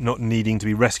needing to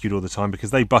be rescued all the time,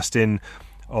 because they bust in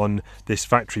on this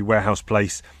factory warehouse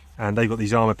place and they've got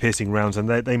these armor-piercing rounds, and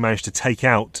they managed to take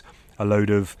out a load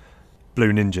of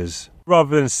blue ninjas.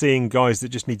 rather than seeing guys that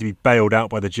just need to be bailed out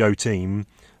by the Joe team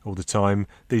all the time,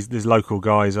 these local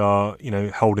guys are,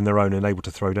 holding their own and able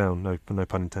to throw down. No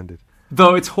pun intended.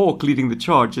 Though it's Hawk leading the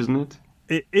charge, isn't it?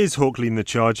 It is Hawk leading the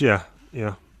charge. Yeah.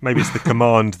 Maybe it's the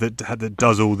command that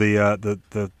does all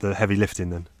the heavy lifting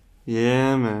then.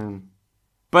 Yeah, man.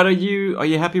 But are you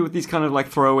happy with these kind of like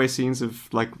throwaway scenes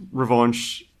of like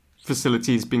Revanche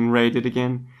facilities being raided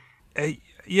again?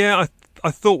 Yeah,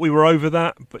 I thought we were over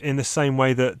that, but in the same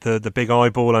way that the big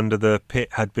eyeball under the pit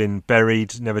had been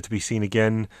buried, never to be seen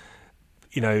again.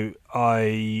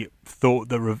 I thought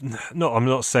that I'm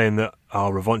not saying that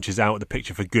Revanche is out of the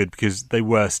picture for good, because they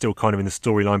were still kind of in the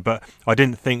storyline, but I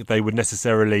didn't think they would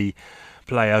necessarily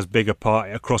play as big a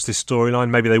part across this storyline.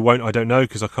 Maybe they won't, I don't know,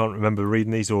 because I can't remember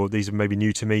reading these, or these are maybe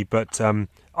new to me, but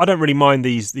I don't really mind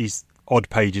these odd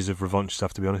pages of Revanche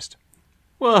stuff, to be honest.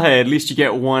 Well, hey, at least you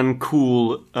get one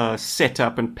cool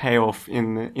setup and payoff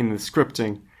in the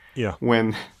scripting. Yeah.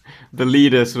 When the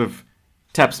leader sort of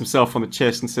taps himself on the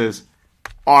chest and says,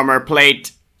 "Armor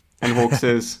plate," and Hawk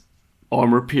says,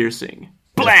 "Armor piercing."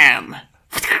 Blam!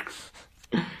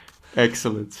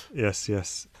 Excellent.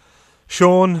 Yes.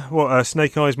 Sean,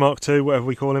 Snake Eyes Mark II, whatever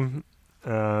we call him,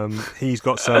 he's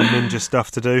got some ninja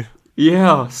stuff to do.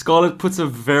 Yeah, Scarlet puts a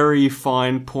very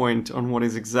fine point on what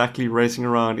is exactly racing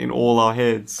around in all our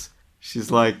heads.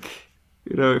 She's like,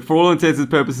 for all intents and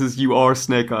purposes, you are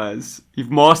Snake Eyes.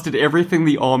 You've mastered everything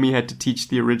the army had to teach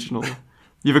the original.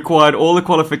 You've acquired all the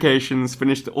qualifications,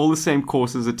 finished all the same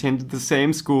courses, attended the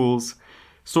same schools.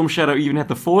 Storm Shadow even had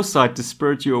the foresight to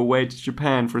spirit you away to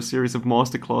Japan for a series of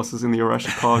masterclasses in the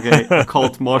Arashikage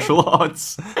occult martial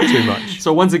arts. Too much.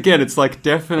 So once again, it's like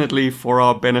definitely for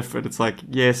our benefit. It's like,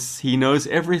 yes, he knows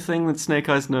everything that Snake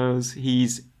Eyes knows.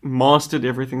 He's mastered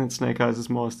everything that Snake Eyes has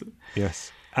mastered.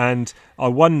 Yes. And I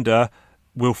wonder,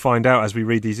 we'll find out as we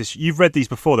read these issues. You've read these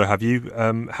before though, have you?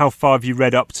 How far have you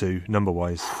read up to,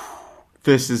 number-wise?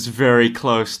 This is very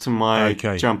close to my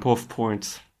jump-off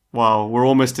point. Wow, we're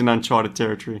almost in uncharted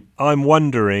territory. I'm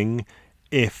wondering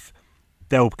if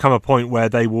there'll come a point where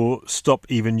they will stop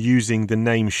even using the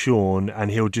name Sean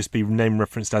and he'll just be name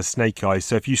referenced as Snake Eyes.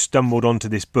 So if you stumbled onto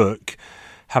this book,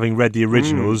 having read the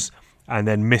originals and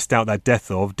then missed out that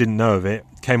death of, didn't know of it,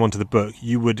 came onto the book,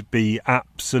 you would be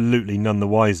absolutely none the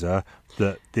wiser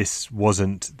that this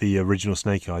wasn't the original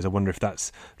Snake Eyes. I wonder if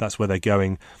that's where they're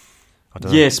going.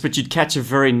 Yes, but you'd catch a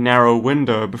very narrow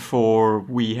window before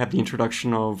we have the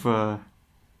introduction of a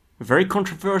very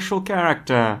controversial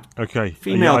character. Okay.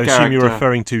 Female character. I assume you're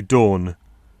referring to Dawn.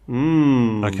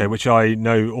 Okay, which I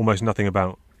know almost nothing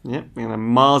about. Yep,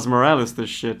 Mars Morales, this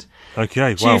shit.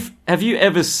 Okay, Chief, have you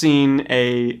ever seen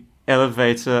a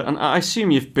elevator? And I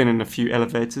assume you've been in a few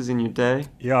elevators in your day.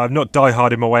 Yeah, I've not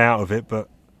die-harded my way out of it, but...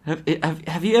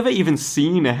 Have you ever even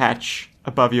seen a hatch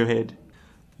above your head?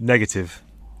 Negative.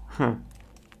 Huh.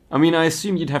 I mean, I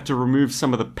assume you'd have to remove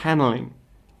some of the paneling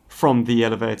from the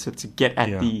elevator to get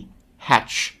at the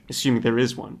hatch, assuming there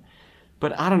is one.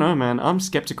 But I don't know, man. I'm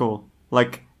skeptical.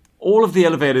 Like, all of the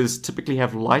elevators typically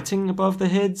have lighting above their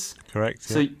heads. Correct.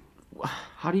 So,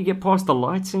 how do you get past the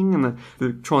lighting and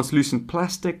the translucent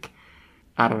plastic?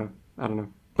 I don't know.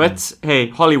 But, hey,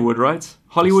 Hollywood, right?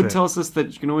 Hollywood tells us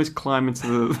that you can always climb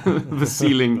into the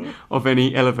ceiling of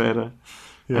any elevator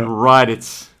and ride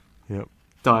it. Yep.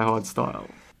 Die Hard style.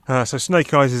 So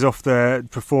Snake Eyes is off there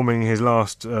performing his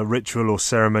last ritual or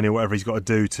ceremony or whatever he's got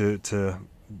to do to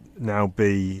now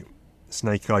be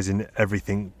Snake Eyes in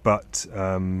everything but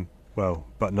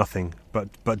nothing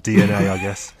but DNA, I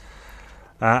guess.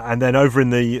 And then over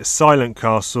in the Silent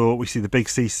Castle, we see the big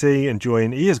CC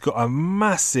enjoying... He has got a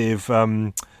massive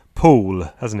pool,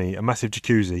 hasn't he? A massive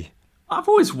jacuzzi. I've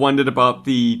always wondered about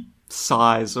the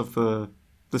size of the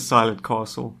Silent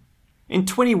Castle. In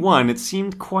 21, it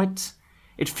seemed quite...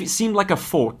 It seemed like a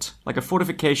fort, like a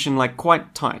fortification, like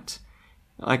quite tight,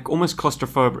 like almost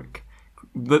claustrophobic.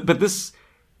 But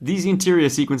these interior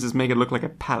sequences make it look like a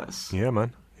palace. Yeah,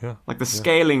 man. Yeah. Like the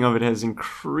scaling of it has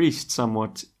increased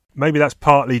somewhat. Maybe that's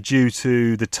partly due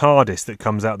to the TARDIS that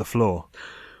comes out the floor.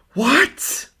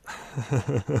 What?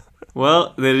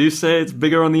 Well, they do say it's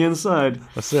bigger on the inside.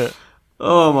 That's it.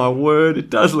 Oh my word,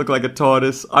 it does look like a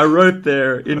TARDIS. I wrote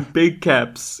there in big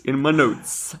caps in my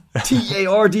notes.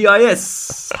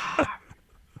 TARDIS.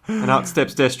 And out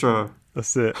steps Destro.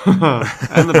 That's it.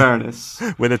 And the Baroness.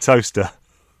 With a toaster.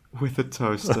 With a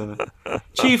toaster.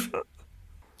 Chief,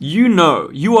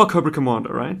 you are Cobra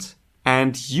Commander, right?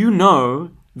 And you know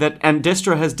that, and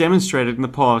Destro has demonstrated in the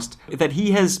past, that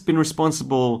he has been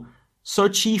responsible so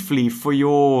chiefly for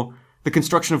the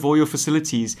construction of all your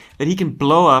facilities that he can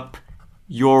blow up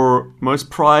your most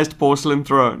prized porcelain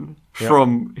throne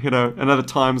from, another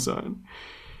time zone.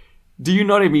 do you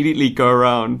not immediately go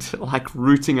around like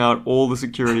rooting out all the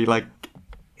security? Like,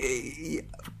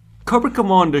 Cobra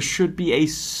Commander should be a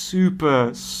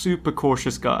super, super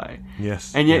cautious guy.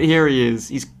 Yes. And yet here he is.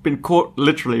 He's been caught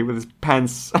literally with his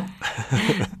pants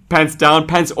pants down,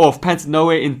 pants off, pants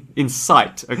nowhere in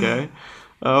sight, okay?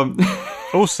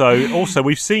 Also,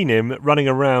 we've seen him running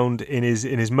around in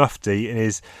his mufti, in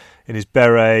his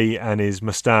beret and his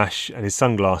moustache and his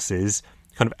sunglasses,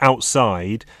 kind of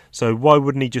outside. So why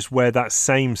wouldn't he just wear that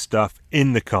same stuff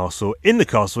in the castle? In the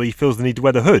castle, he feels the need to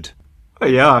wear the hood. Oh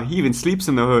yeah, he even sleeps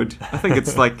in the hood. I think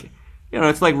it's like,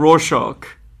 it's like Rorschach.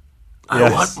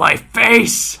 I want my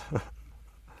face!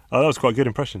 Oh, that was quite a good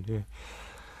impression, yeah.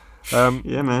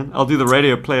 Yeah, man. I'll do the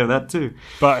radio play of that too.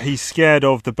 But he's scared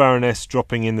of the Baroness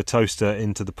dropping in the toaster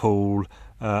into the pool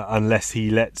unless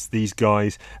he lets these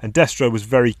guys. And Destro was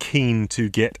very keen to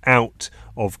get out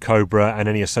of Cobra and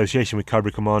any association with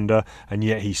Cobra Commander, and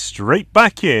yet he's straight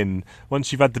back in.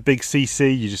 Once you've had the big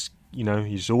CC, you just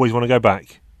always want to go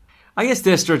back. I guess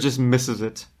Destro just misses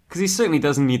it, because he certainly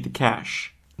doesn't need the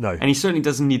cash. No. And he certainly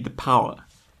doesn't need the power. I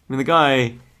mean, the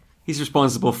guy, he's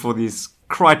responsible for these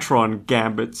Krytron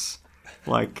gambits.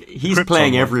 Like, he's Krypton,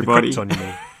 playing everybody. The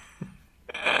Krypton,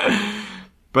 you mean.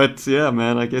 But yeah,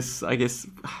 man, I guess,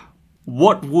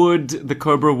 what would the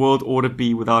Cobra World Order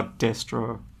be without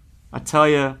Destro? I tell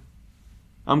you,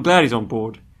 I'm glad he's on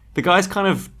board. The guy's kind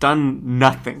of done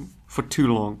nothing for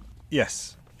too long.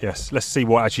 Yes. Let's see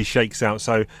what actually shakes out.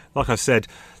 So, like I said,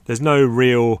 there's no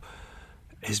real...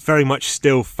 It's very much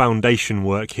still foundation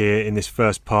work here in this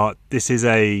first part. This is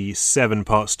a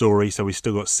 7-part story, so we've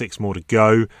still got 6 more to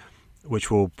go,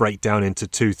 which will break down into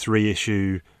 2-3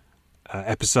 issue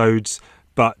episodes.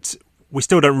 But we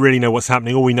still don't really know what's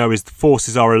happening. All we know is the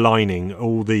forces are aligning.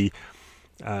 All the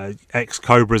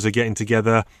ex-Cobras are getting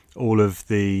together. All of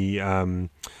the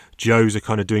Joes are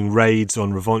kind of doing raids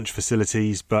on Revanche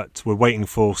facilities, but we're waiting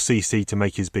for CC to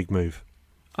make his big move.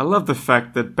 I love the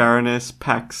fact that Baroness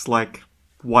packs, like,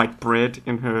 white bread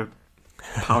in her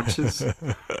pouches.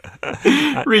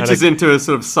 Reaches into a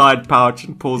sort of side pouch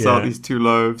and pulls out these 2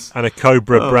 loaves. And a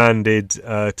Cobra-branded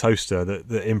toaster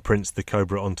that imprints the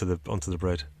Cobra onto the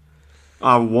bread.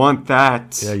 I want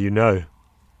that. Yeah, you know.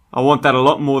 I want that a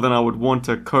lot more than I would want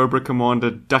a Cobra Commander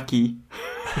ducky.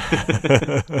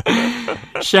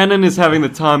 Shannon is having the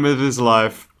time of his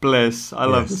life. Bless. I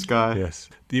love this guy. Yes.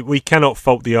 We cannot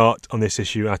fault the art on this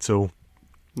issue at all.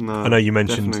 No, I know you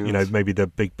mentioned, maybe the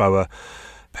big boa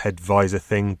head visor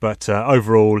thing, but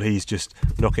overall he's just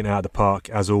knocking it out of the park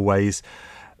as always.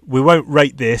 We won't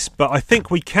rate this, but I think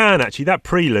we can actually. That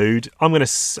prelude, I'm going to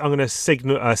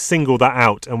single that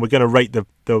out, and we're going to rate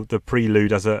the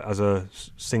prelude as a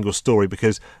single story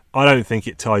because I don't think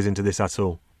it ties into this at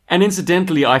all. And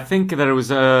incidentally, I think that it was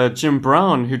Jim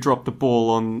Brown who dropped the ball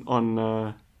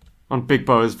on Big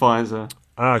Boa's visor.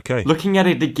 Ah, okay. Looking at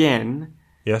it again,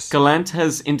 yes, Gallant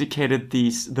has indicated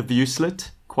the view slit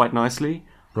quite nicely.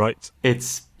 Right.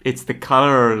 It's the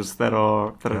colors that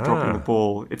are dropping the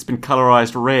ball. It's been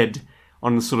colorized red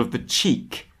on the sort of the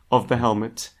cheek of the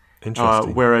helmet.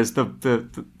 Interesting. Whereas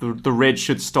the red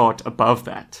should start above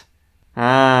that.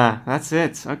 Ah, that's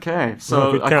it. Okay.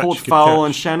 So good I catch, called good foul catch.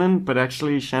 on Shannon, but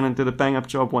actually Shannon did a bang up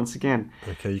job once again.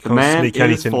 Okay, you The can't man sneak is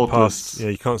anything faultless. past. Yeah,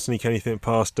 you can't sneak anything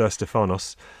past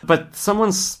Stefanos. But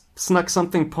someone's snuck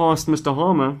something past Mr.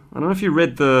 Harmer. I don't know if you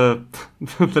read the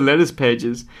the letters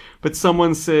pages, but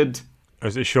someone said, Or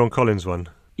is it Sean Collins one?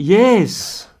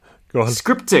 yes. Go on.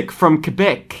 Scriptic from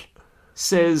Quebec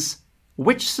says,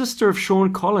 which sister of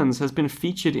Sean Collins has been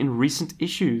featured in recent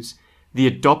issues, the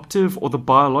adoptive or the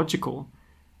biological?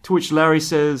 To which Larry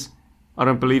says, I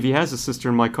don't believe he has a sister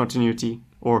in my continuity.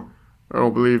 Or, I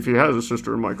don't believe he has a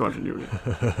sister in my continuity.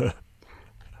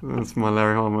 That's my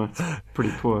Larry Harmer. It's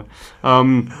pretty poor.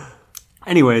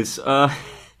 Anyways,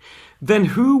 then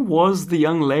who was the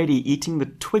young lady eating the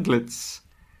twiglets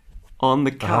on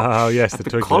the couch Oh, yes, at the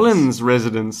the twiglets. Collins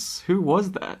residence? Who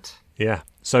was that? Yeah.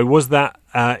 So was that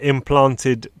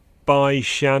implanted by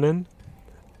Shannon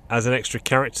as an extra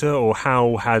character, or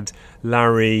how had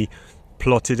Larry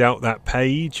plotted out that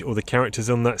page or the characters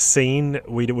on that scene?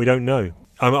 We don't know.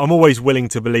 I'm always willing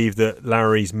to believe that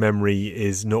Larry's memory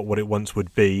is not what it once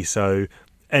would be, so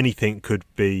anything could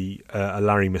be a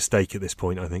Larry mistake at this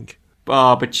point, I think.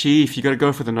 But Chief, you got to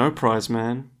go for the no prize,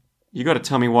 man. You got to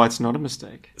tell me why it's not a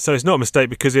mistake. So it's not a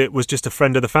mistake because it was just a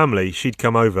friend of the family. She'd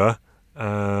come over.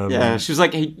 Yeah, she was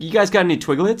like, hey, you guys got any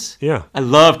twiglets? Yeah. I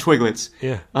love twiglets.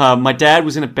 Yeah. My dad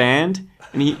was in a band,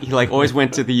 And he like always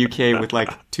went to the UK with like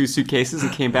 2 suitcases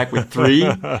and came back with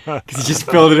 3 because he just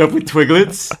filled it up with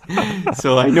Twiglets.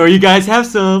 So I know you guys have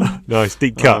some. Nice,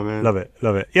 deep cut. man. Love it,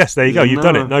 love it. Yes, there you go. You've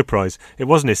done No. it. No prize. It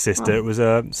wasn't his sister. It was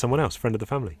someone else, friend of the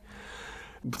family.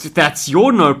 That's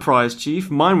your no prize, Chief.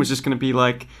 Mine was just going to be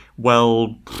like,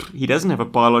 well, he doesn't have a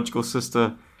biological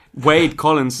sister. Wade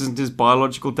Collins isn't his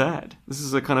biological dad. This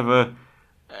is a kind of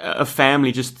a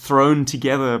family just thrown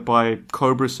together by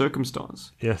Cobra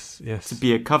circumstance Yes, yes. to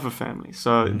be a cover family.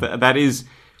 So that is,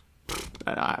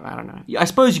 I don't know. I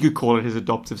suppose you could call it his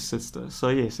adoptive sister. So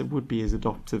yes, it would be his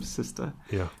adoptive sister.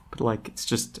 Yeah. But like, it's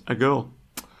just a girl.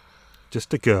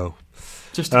 Just a girl.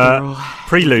 Just a girl.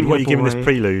 Prelude. What are you Picking giving up this away,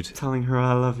 prelude? telling her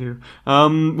I love you. What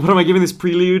am I giving this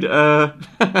prelude?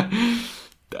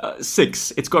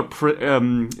 6. It's got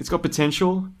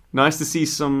potential. Nice to see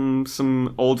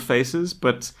some old faces,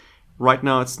 but right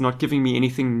now it's not giving me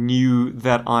anything new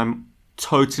that I'm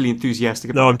totally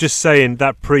enthusiastic about. No, I'm just saying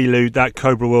that prelude, that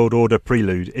Cobra World Order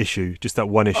prelude issue, just that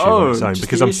one issue on its own. just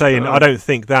Because the I'm issue. saying I don't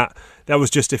think that was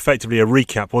just effectively a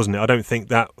recap, wasn't it? I don't think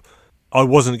that I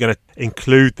wasn't going to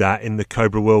include that in the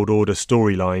Cobra World Order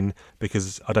storyline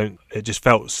because it just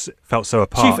felt so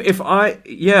apart. Chief,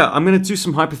 I'm going to do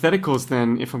some hypotheticals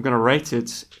then if I'm going to rate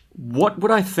it. What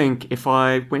would I think if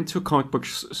I went to a comic book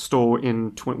store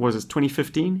in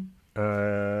 2015?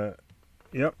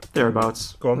 Yep.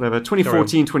 Thereabouts. Go on. Whatever.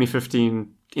 2014,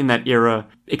 2015, in that era,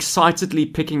 excitedly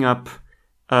picking up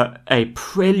a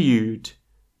prelude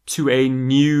to a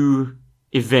new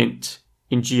event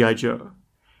in G.I. Joe.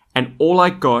 And all I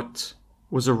got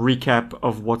was a recap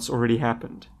of what's already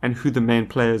happened and who the main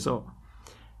players are.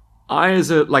 I, as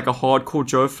a hardcore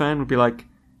Joe fan, would be like,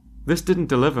 this didn't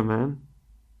deliver, man.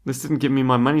 This didn't give me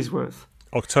my money's worth.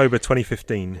 October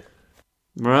 2015.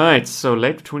 Right, so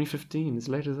late 2015, as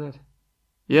late as that.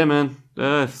 Yeah, man,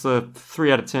 it's a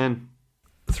 3 out of 10.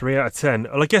 3 out of 10.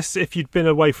 Well, I guess if you'd been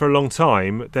away for a long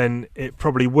time, then it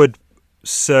probably would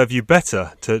serve you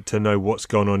better to know what's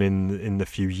gone on in the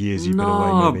few years you've been away.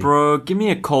 No, Maybe. bro, give me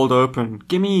a cold open.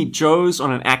 Give me Joe's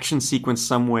on an action sequence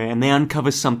somewhere, and they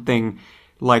uncover something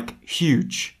like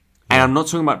huge. And I'm not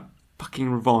talking about fucking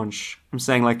revenge. I'm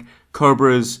saying like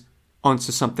Cobra's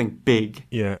onto something big.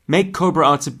 Yeah. Make Cobra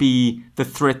out to be the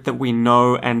threat that we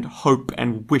know and hope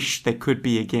and wish they could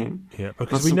be again. Yeah, Not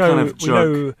because we some know kind of we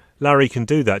know joke. Larry can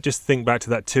do that. Just think back to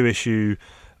that 2-issue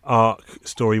arc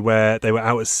story where they were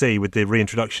out at sea with the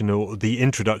reintroduction or the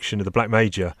introduction of the Black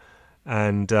Major,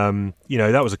 and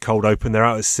that was a cold open. They're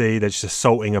out at sea. They're just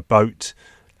assaulting a boat,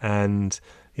 and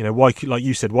why, like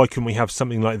you said, why couldn't we have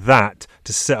something like that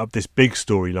to set up this big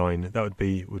storyline? That would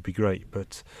be great.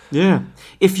 But Yeah.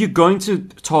 If you're going to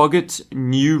target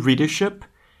new readership,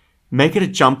 make it a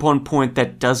jump-on point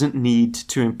that doesn't need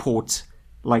to import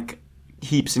like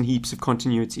heaps and heaps of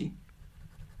continuity.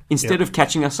 Instead of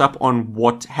catching us up on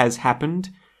what has happened,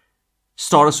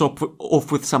 start us off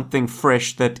with something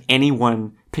fresh that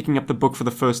anyone picking up the book for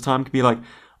the first time could be like,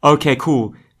 okay,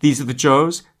 cool. These are the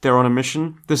Joes. They're on a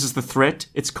mission. This is the threat.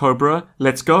 It's Cobra.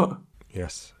 Let's go.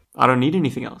 yes. I don't need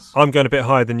anything else. I'm going a bit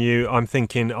higher than you. I'm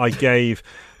thinking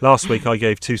last week I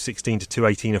gave 216 to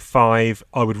 218 a 5.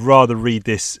 I would rather read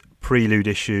this prelude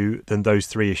issue than those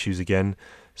 3 issues again.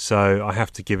 So I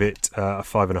have to give it a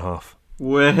 5.5.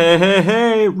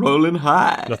 Way, rolling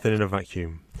high. Nothing in a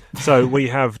vacuum. So we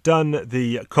have done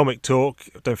the comic talk.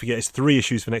 Don't forget it's 3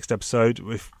 issues for next episode.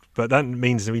 But that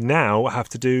means we now have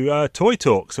to do toy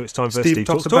talk. So it's time for Steve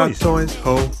talks Talks about Toys. toys,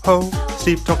 ho ho.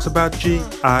 Steve talks about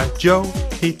G.I. Joe.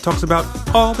 He talks about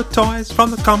all the toys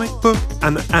from the comic book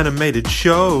and the animated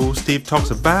show. Steve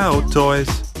talks about toys.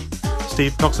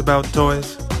 Steve talks about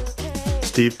toys.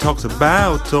 Steve talks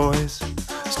about toys.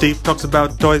 Steve talks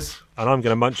about toys. And I'm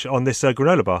going to munch on this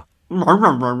granola bar.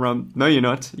 No, you're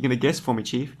not. You're going to guess for me,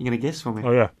 Chief. You're going to guess for me.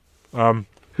 Oh, yeah.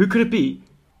 Who could it be?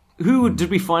 Who did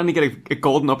we finally get a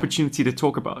golden opportunity to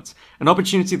talk about? An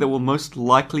opportunity that will most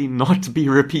likely not be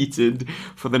repeated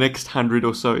for the next 100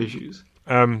 or so issues.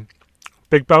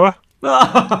 Big Boa?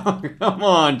 Oh, come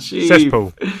on, Chief.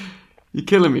 Cesspool. You're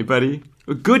killing me, buddy.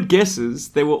 Good guesses.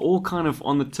 They were all kind of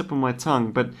on the tip of my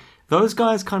tongue, but those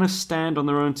guys kind of stand on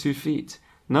their own 2 feet.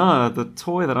 No, the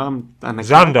toy that and the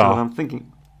character Xandar. that I'm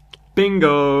thinking.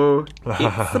 Bingo.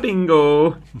 It's the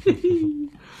bingo.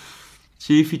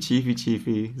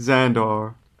 Chiefy.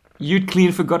 Xandar. You'd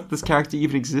clean forgot this character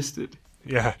even existed.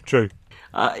 Yeah, true.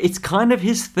 It's kind of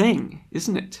his thing,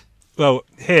 isn't it? Well,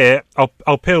 here,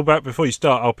 I'll peel back, before you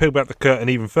start, I'll peel back the curtain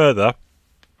even further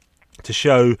to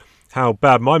show how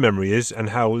bad my memory is and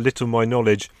how little my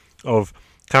knowledge of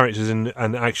characters and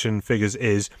action figures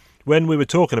is. When we were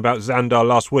talking about Xandar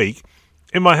last week,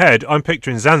 in my head, I'm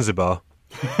picturing Zanzibar.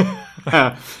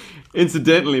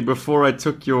 Incidentally, before I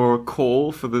took your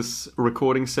call for this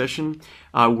recording session,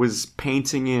 I was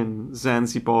painting in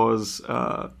Zanzibar's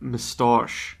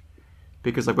moustache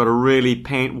because I've got a really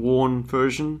paint-worn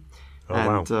version. Oh,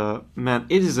 and wow. Man,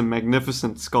 it is a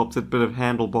magnificent sculpted bit of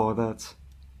handlebar, that.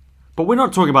 But we're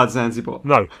not talking about Zanzibar.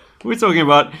 No, We're talking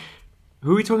about...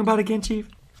 Who are we talking about again, Chief?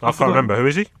 I can't remember. Who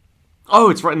is he? Oh,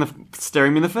 it's right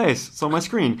staring me in the face. It's on my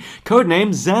screen. Codename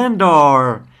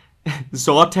Xandar.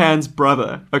 Zartan's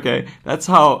brother. Okay, that's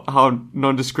how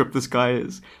nondescript this guy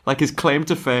is. Like, his claim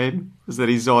to fame is that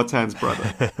he's Zartan's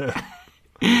brother.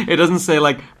 It doesn't say,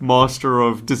 like, Master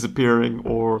of Disappearing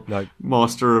or No.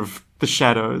 Master of the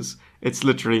Shadows. It's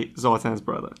literally Zartan's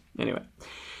brother. Anyway.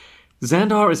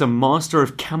 Xandar is a master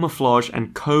of camouflage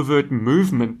and covert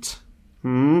movement.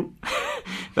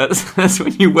 That's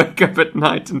when you wake up at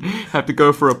night and have to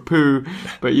go for a poo,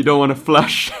 but you don't want to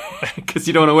flush because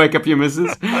you don't want to wake up your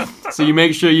missus. So you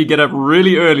make sure you get up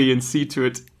really early and see to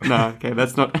it. No, okay,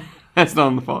 that's not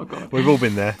on the far card. We've all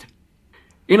been there.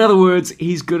 In other words,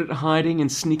 he's good at hiding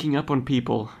and sneaking up on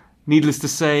people. Needless to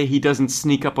say, he doesn't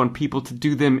sneak up on people to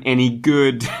do them any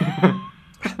good.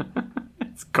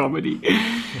 It's comedy.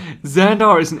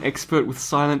 Xandar is an expert with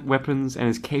silent weapons and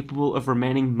is capable of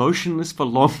remaining motionless for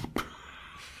long...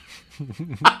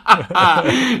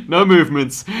 no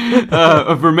movements.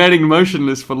 Of remaining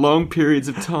motionless for long periods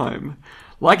of time.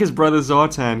 Like his brother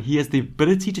Zartan, he has the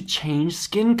ability to change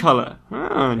skin color.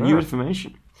 New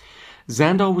information.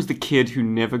 Xandar was the kid who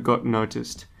never got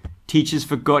noticed. Teachers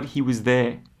forgot he was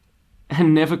there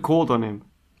and never called on him.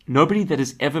 Nobody that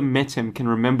has ever met him can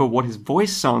remember what his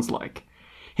voice sounds like.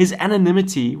 His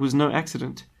anonymity was no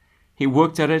accident. He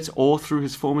worked at it all through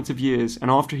his formative years,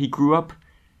 and after he grew up,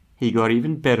 he got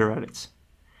even better at it.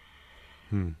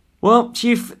 Well,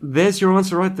 Chief, there's your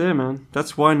answer right there, man.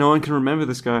 That's why no one can remember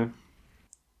this guy.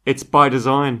 It's by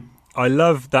design. I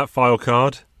love that file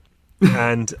card,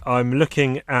 and I'm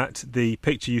looking at the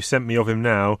picture you sent me of him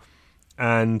now,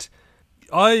 and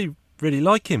I really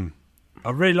like him. I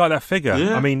really like that figure.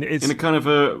 Yeah, I mean, it's in a kind of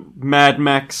a Mad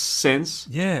Max sense.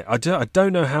 yeah. I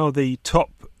don't know how the top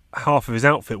half of his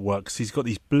outfit works. He's got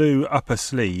these blue upper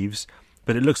sleeves,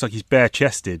 but it looks like he's bare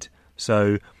chested.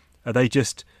 So are they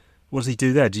just? What does he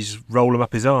do there? Do you just roll him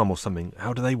up his arm or something?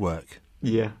 How do they work?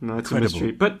 Yeah, no, it's Incredible.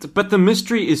 a mystery. But the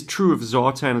mystery is true of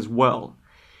Zartan as well,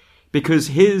 because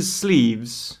his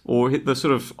sleeves or the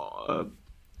sort of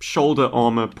shoulder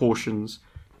armor portions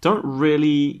don't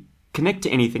really connect to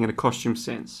anything in a costume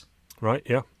sense. Right?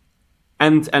 Yeah.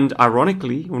 And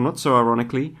ironically, or not so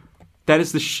ironically, that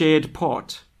is the shared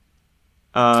part.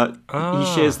 He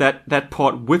shares that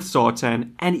part with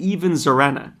Zartan and even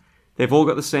Zorana. They've all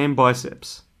got the same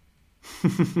biceps.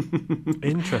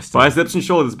 Interesting. Biceps and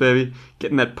shoulders, baby.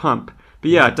 Getting that pump.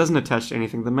 But yeah, it doesn't attach to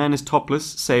anything. The man is topless,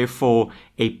 save for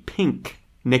a pink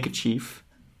neckerchief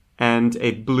and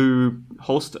a blue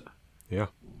holster. Yeah.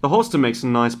 The holster makes a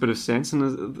nice bit of sense, and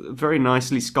a very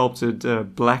nicely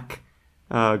sculpted black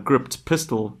gripped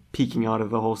pistol peeking out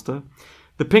of the holster.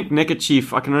 The pink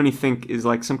neckerchief, I can only think, is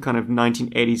like some kind of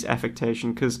 1980s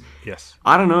affectation, because Yes.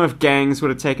 I don't know if gangs would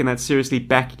have taken that seriously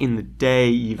back in the day,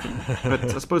 even. But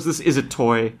I suppose this is a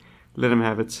toy. Let him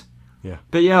have it. Yeah.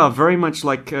 But yeah, very much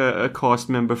like a cast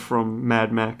member from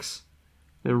Mad Max.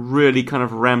 They really kind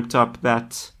of ramped up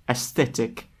that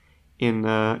aesthetic in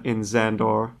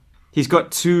Xandar. He's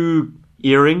got 2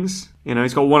 earrings. You know,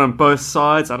 he's got one on both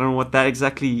sides. I don't know what that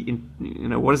exactly,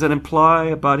 what does that imply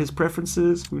about his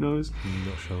preferences? Who knows? I'm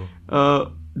not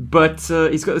sure.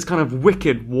 But he's got this kind of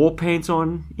wicked war paint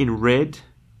on in red.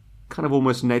 Kind of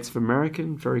almost Native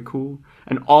American. Very cool.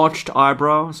 An arched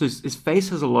eyebrow. So his face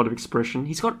has a lot of expression.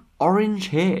 He's got orange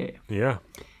hair. Yeah.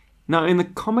 Now, in the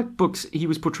comic books, he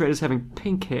was portrayed as having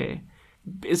pink hair.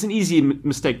 It's an easy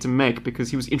mistake to make because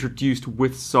he was introduced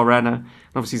with Zorana. And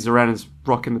obviously, Zorana's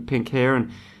rocking the pink hair, and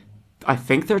I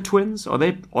think they're twins. Are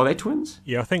they twins?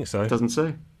 Yeah, I think so. It doesn't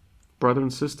say. Brother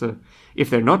and sister. If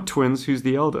they're not twins, who's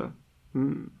the elder?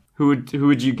 Who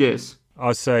would you guess?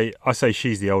 I say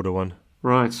she's the older one.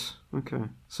 Right. Okay.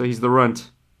 So he's the runt.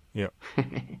 Yeah.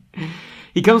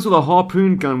 He comes with a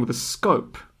harpoon gun with a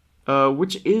scope,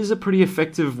 which is a pretty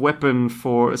effective weapon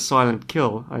for a silent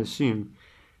kill, I assume.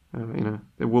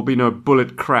 There will be no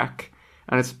bullet crack,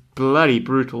 and it's bloody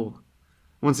brutal.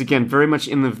 Once again, very much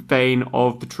in the vein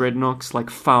of the Dreadnoks, like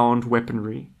found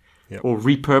weaponry, Yep. or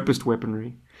repurposed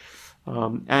weaponry.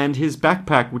 And his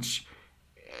backpack, which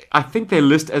I think they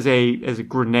list as a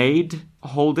grenade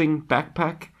holding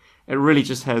backpack, it really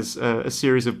just has a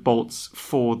series of bolts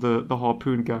for the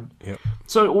harpoon gun. Yep.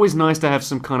 So always nice to have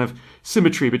some kind of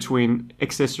symmetry between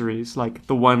accessories, like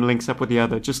the one links up with the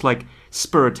other, just like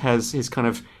Spirit has his kind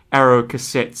of arrow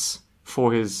cassettes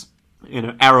for his,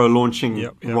 arrow launching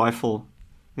Yep. rifle.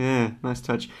 Yeah, nice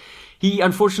touch. He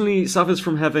unfortunately suffers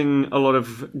from having a lot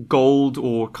of gold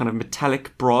or kind of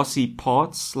metallic brassy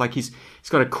parts. Like he's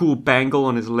got a cool bangle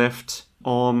on his left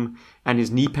arm, and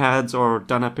his knee pads are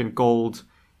done up in gold.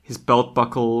 His belt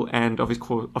buckle, and of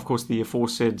course the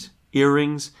aforesaid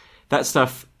earrings. That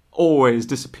stuff always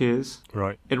disappears.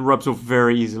 Right. It rubs off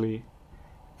very easily.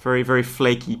 Very, very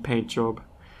flaky paint job.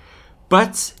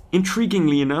 But,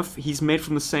 intriguingly enough, he's made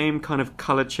from the same kind of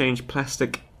color change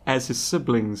plastic as his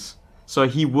siblings. So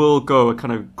he will go a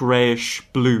kind of greyish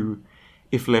blue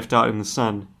if left out in the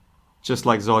sun. Just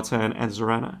like Zartan and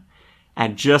Zorana.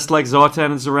 And just like Zartan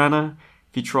and Zorana,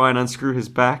 if you try and unscrew his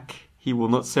back, he will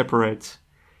not separate.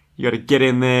 You got to get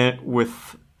in there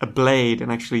with a blade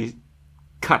and actually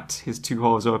cut his two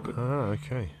halves open. Ah,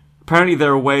 okay. Apparently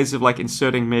there are ways of like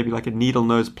inserting maybe like a needle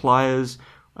nose pliers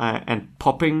and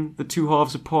popping the two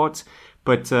halves apart.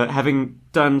 But having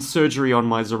done surgery on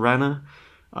my Zorana,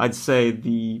 I'd say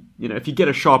if you get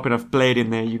a sharp enough blade in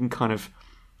there, you can kind of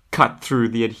cut through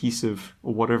the adhesive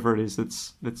or whatever it is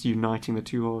that's uniting the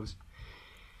two halves.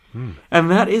 And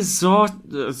that is I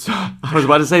was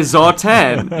about to say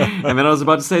Zartan, and then I was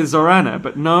about to say Zorana,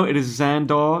 but no, it is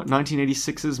Xandar,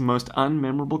 1986's most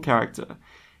unmemorable character.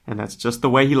 And that's just the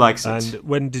way he likes it. And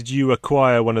when did you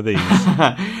acquire one of these?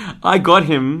 I got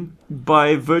him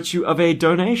by virtue of a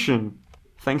donation.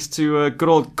 Thanks to good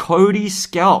old Cody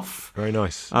Scalf. Very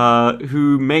nice.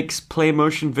 Who makes play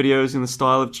motion videos in the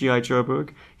style of G.I.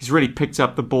 Joburg. He's really picked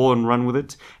up the ball and run with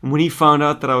it. And when he found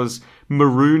out that I was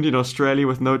marooned in Australia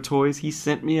with no toys, he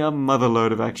sent me a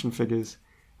motherload of action figures.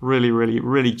 Really, really,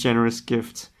 really generous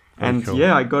gift. And cool.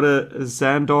 yeah, I got a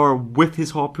Xandar with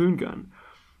his harpoon gun.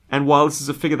 And while this is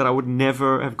a figure that I would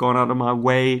never have gone out of my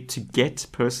way to get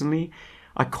personally,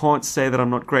 I can't say that I'm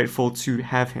not grateful to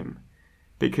have him.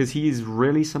 Because he is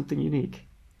really something unique.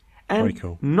 And Very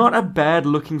cool. Not a bad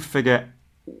looking figure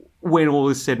when all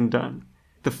is said and done.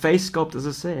 The face sculpt, as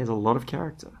I say, has a lot of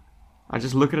character. I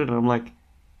just look at it and I'm like,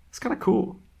 it's kind of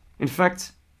cool. In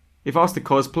fact, if I was to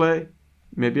cosplay,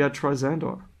 maybe I'd try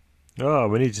Xandar. Oh,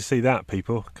 we need to see that,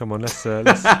 people. Come on, let's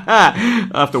I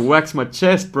have to wax my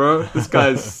chest, bro. This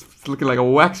guy's looking like a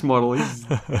wax model.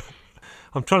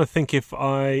 I'm trying to think if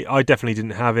I definitely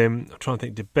didn't have him. I'm trying to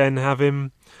think, did Ben have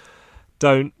him?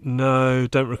 Don't know,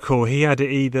 don't recall. He had it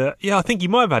either. Yeah, I think he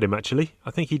might have had him, actually. I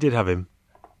think he did have him.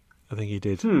 I think he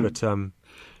did. But,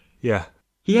 yeah.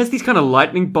 He has these kind of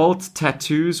lightning bolt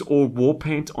tattoos or war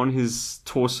paint on his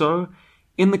torso.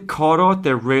 In the card art,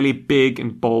 they're really big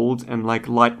and bold and like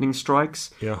lightning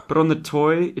strikes. Yeah. But on the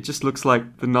toy, it just looks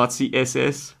like the Nazi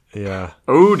SS. Yeah.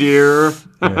 Oh dear.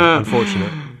 Yeah,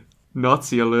 unfortunate.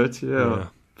 Nazi alert, yeah.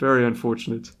 Very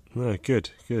unfortunate. No,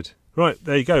 good. Right,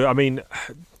 there you go. I mean,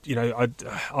 I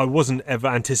wasn't ever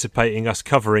anticipating us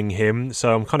covering him,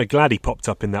 so I'm kind of glad he popped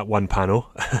up in that one panel.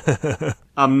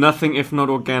 I'm nothing if not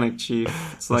organic, Chief.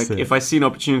 It's like, if I see an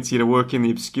opportunity to work in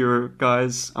the obscure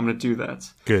guys, I'm going to do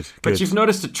that. Good. But you've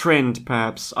noticed a trend,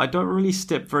 perhaps. I don't really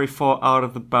step very far out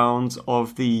of the bounds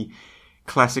of the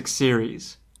classic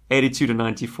series, 82 to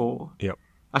 94. Yep.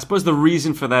 I suppose the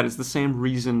reason for that is the same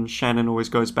reason Shannon always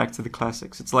goes back to the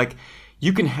classics. It's like,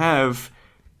 you can have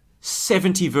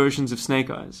 70 versions of Snake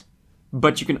Eyes,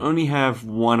 but you can only have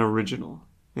one original,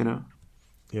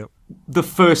 Yep. The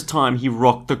first time he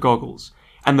rocked the goggles,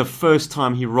 and the first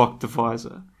time he rocked the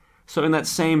visor. So in that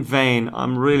same vein,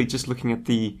 I'm really just looking at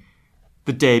the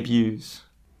debuts.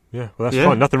 Yeah, well, that's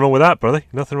fine. Nothing wrong with that, brother.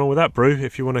 Nothing wrong with that, bro.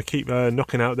 If you want to keep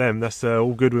knocking out them, that's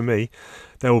all good with me.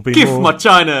 There will be Give more. my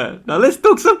China! Now let's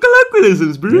talk some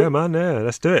colloquialisms, bro! Yeah, man,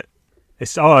 let's do it.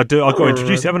 I've got to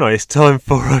introduce it, haven't I? It's time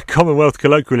for Commonwealth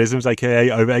Colloquialisms, aka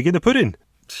Over Egg in the Pudding.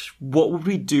 What would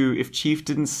we do if Chief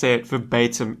didn't say it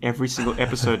verbatim every single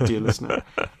episode, dear listener?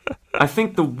 I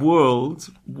think the world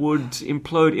would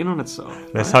implode in on itself.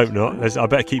 Let's hope not. I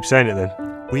better keep saying it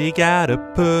then. We got a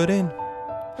pudding.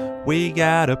 We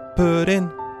got a pudding.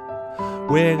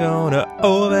 We're gonna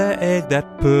over egg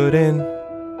that pudding.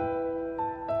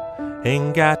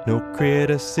 Ain't got no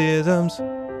criticisms.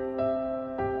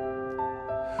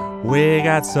 We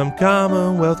got some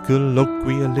Commonwealth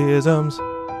colloquialisms.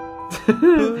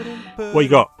 What you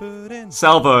got?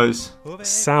 Salvos.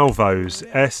 Salvos.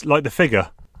 Like the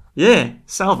figure. Yeah,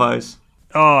 salvos.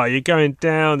 Oh, you're going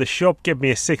down the shop, give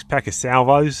me a 6-pack of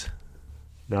salvos.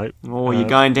 No. Oh, you're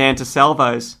going down to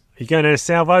salvos. You going down to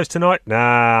salvos tonight?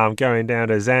 Nah, I'm going down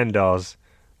to Xandar's.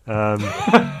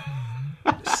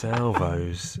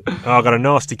 Salvos. Oh, I got a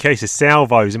nasty case of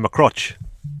salvos in my crotch.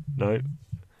 No.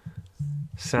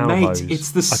 Salvos. Mate,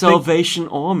 it's the I think- Salvation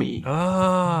Army.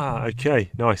 Ah,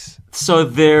 okay, nice. So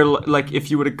they're like, if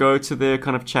you were to go to their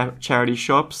kind of charity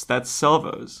shops, that's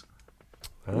Salvos.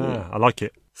 I like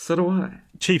it. So do I.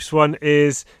 Chief's one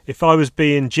is, if I was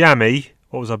being jammy,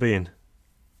 what was I being?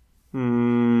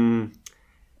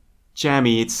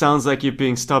 Jammy, it sounds like you're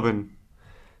being stubborn.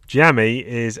 Jammy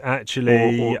is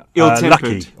actually Or ill-tempered.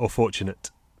 lucky or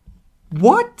fortunate.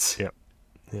 What? Yep.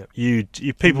 Yep. You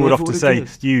people would Never often would've say,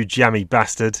 guessed. "You jammy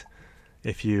bastard,"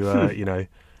 if you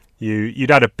you'd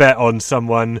had a bet on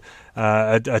someone,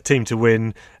 a team to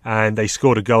win, and they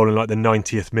scored a goal in like the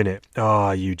 90th minute.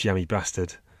 Ah, you jammy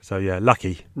bastard. So yeah,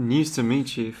 lucky. News to me,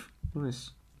 Chief.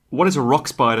 Nice. What is a rock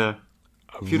spider?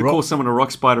 If you were to rock- call someone a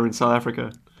rock spider in South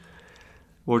Africa,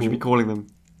 what would you be calling them?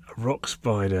 Rock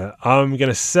spider. I'm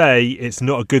gonna say it's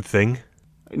not a good thing.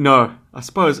 No, I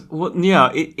suppose. Well,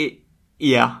 yeah,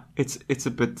 it's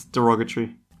a bit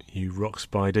derogatory. You rock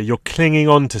spider. You're clinging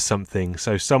on to something.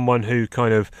 So someone who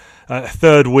kind of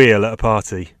third wheel at a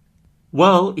party.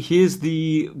 Well, here's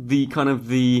the kind of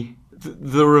the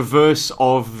reverse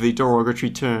of the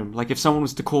derogatory term. Like if someone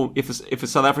was to call, if a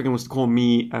South African was to call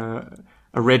me a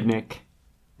redneck.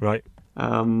 Right.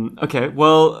 Okay.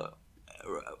 Well,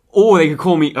 or they could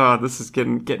call me. Oh, this is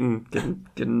getting In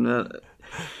the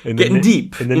getting ni-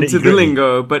 deep in the into the nitty-gritty.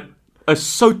 lingo. But a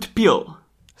soutpeel.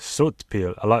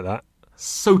 Soutpeel. I like that.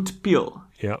 Soutpeel.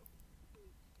 Yeah.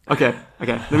 Okay.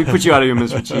 Let me put you out of your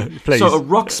misery, Chief. Please. So a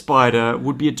rock spider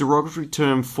would be a derogatory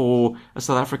term for a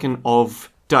South African of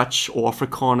Dutch or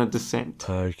Afrikaner descent.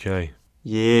 Okay.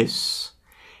 Yes.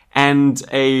 And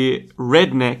a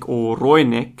redneck or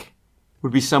rooinek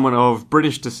would be someone of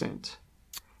British descent.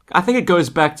 I think it goes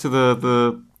back to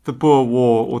the Boer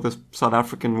War or the South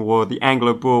African War, the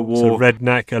Anglo-Boer War. So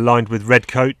redneck aligned with red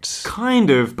coats. Kind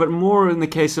of, but more in the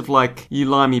case of like, you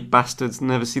limey bastards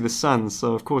never see the sun,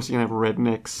 so of course you're going to have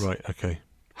rednecks. Right. Okay.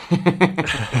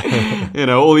 You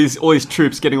know, all these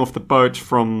troops getting off the boat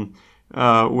from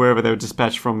wherever they were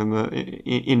dispatched from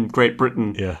in Great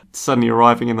Britain, Yeah. suddenly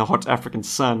arriving in the hot African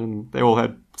sun, and they all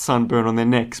had sunburn on their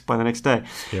necks by the next day.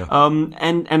 Yeah.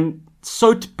 And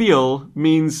soutpeel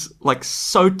means like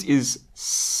sout is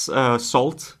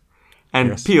salt, and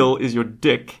Yes. peel is your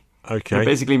dick. Okay. It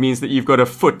basically means that you've got a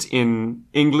foot in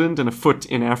England and a foot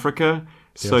in Africa,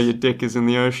 so Yes. your dick is in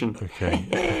the ocean. Okay.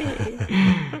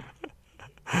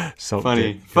 Salt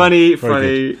Funny, dick. funny,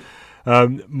 Very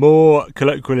funny. More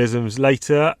colloquialisms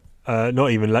later. Not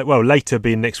even later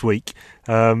being next week.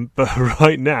 But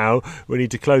right now we need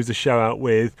to close the show out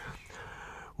with.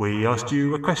 We asked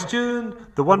you a question,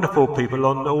 the wonderful people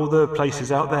on all the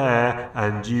places out there,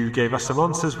 and you gave us some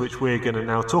answers which we're going to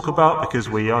now talk about because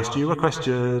we asked you a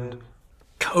question.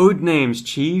 Code names,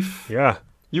 Chief. Yeah.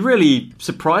 You really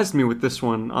surprised me with this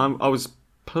one. I was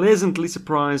pleasantly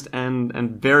surprised and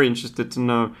very interested to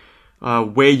know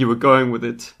where you were going with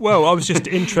it. Well, I was just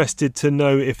interested to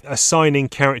know if assigning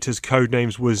characters code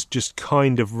names was just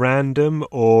kind of random,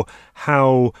 or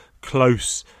how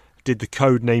close did the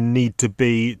code name need to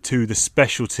be to the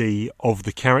specialty of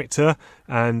the character,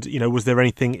 and was there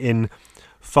anything in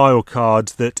file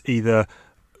cards that either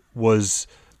was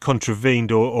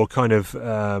contravened or kind of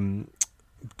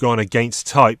gone against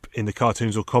type in the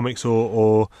cartoons or comics,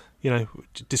 or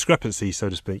discrepancy, so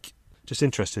to speak. Just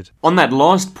interested. On that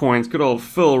last point, good old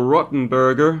Phil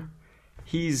Rottenberger,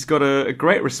 he's got a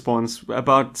great response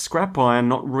about Scrap Iron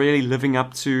not really living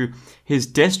up to his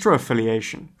Destro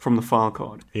affiliation from the file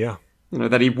card. Yeah.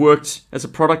 That he worked as a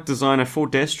product designer for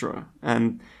Destro,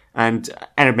 and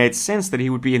it made sense that he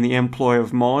would be in the employ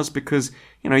of Mars because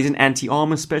he's an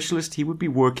anti-armor specialist. He would be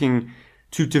working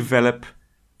to develop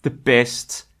the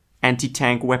best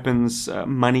anti-tank weapons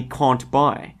money can't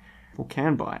buy, or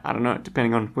can buy. I don't know,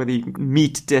 depending on whether you can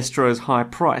meet Destro's high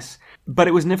price. But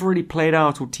it was never really played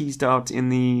out or teased out in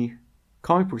the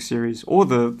comic book series or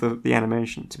the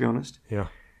animation, to be honest. Yeah.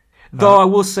 Though I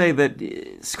will say that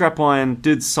Scrap Iron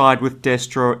did side with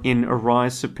Destro in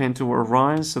Arise Serpentor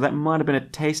Arise, so that might have been a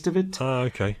taste of it.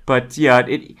 Okay. But yeah,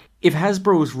 if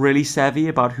Hasbro was really savvy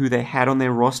about who they had on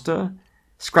their roster,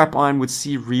 Scrap Iron would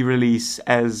see re-release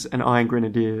as an Iron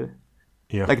Grenadier.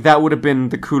 Yeah. Like, that would have been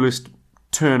the coolest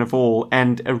turn of all,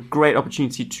 and a great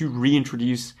opportunity to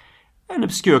reintroduce an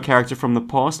obscure character from the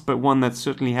past, but one that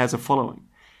certainly has a following.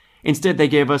 Instead, they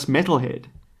gave us Metalhead,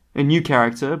 a new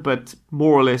character, but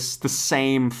more or less the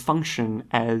same function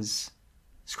as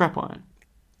Scrap Iron.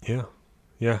 Yeah.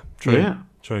 Yeah. True. Yeah.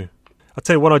 True. I'll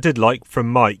tell you what I did like from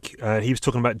Mike. He was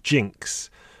talking about Jinx,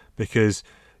 because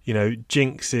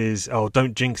Jinx is,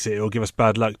 don't jinx it, it'll give us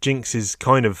bad luck. Jinx is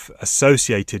kind of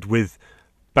associated with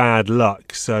bad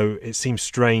luck, so it seems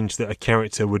strange that a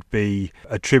character would be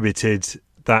attributed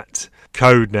that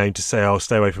code name to say, "Oh,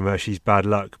 stay away from her, she's bad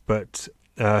luck." But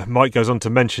Mike goes on to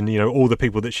mention, all the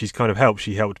people that she's kind of helped.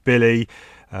 She helped Billy.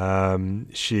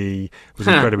 She was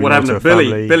incredibly what loyal happened to to her Billy?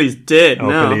 family. Billy's dead Oh,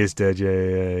 now. Billy is dead.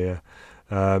 Yeah.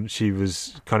 She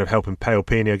was kind of helping Pale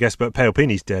Peony, I guess, but Pale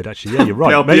Peony's dead. Actually, yeah, you're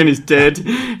right. Pale Maybe- Peony's dead.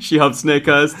 She helped Snake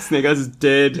Eyes. Snake Eyes is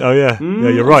dead. Oh yeah, yeah,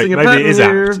 you're I'm right. seeing a Maybe it is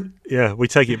pattern apt. here. Yeah, we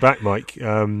take it back, Mike.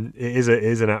 It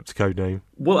is an apt code name.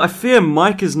 Well, I fear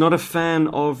Mike is not a fan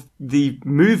of the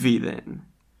movie then,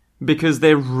 because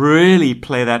they really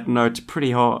play that note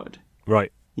pretty hard.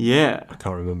 Right, Yeah. I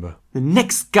can't remember. The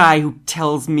next guy who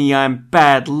tells me I'm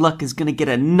bad luck is gonna get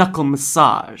a knuckle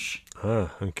massage.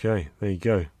 Ah, okay, there you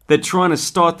go. They're trying to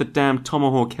start the damn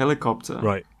Tomahawk helicopter.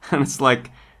 Right. And it's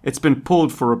like, it's been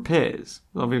pulled for repairs.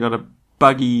 We've got a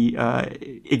buggy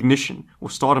ignition or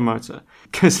starter motor.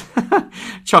 Because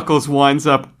Chuckles winds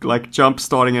up like jump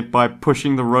starting it by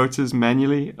pushing the rotors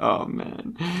manually. Oh,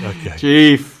 man. Okay.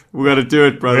 Chief, we got to do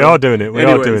it, brother. We are doing it. We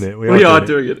are doing it. We are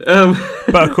doing it.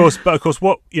 But of course,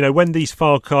 what when these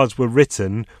file cards were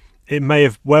written, it may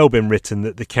have well been written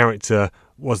that the character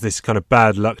was this kind of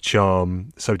bad luck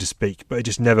charm, so to speak, but it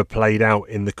just never played out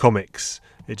in the comics.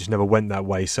 It just never went that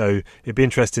way. So it'd be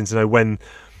interesting to know when,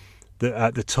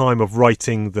 at the time of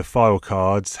writing the file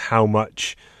cards, how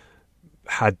much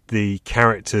had the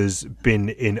characters been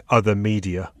in other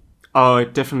media. Oh,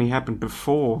 it definitely happened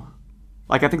before.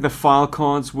 Like, I think the file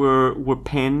cards were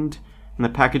penned, and the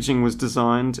packaging was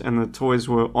designed, and the toys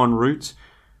were en route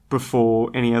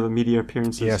before any other media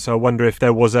appearances. Yeah, so I wonder if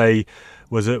there was a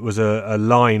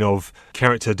line of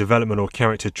character development or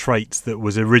character traits that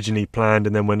was originally planned,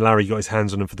 and then when Larry got his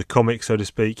hands on them for the comic, so to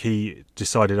speak, he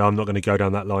decided, I'm not going to go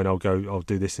down that line. I'll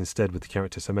do this instead with the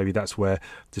character. So maybe that's where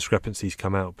discrepancies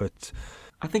come out. But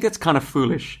I think it's kind of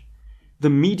foolish. The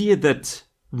media that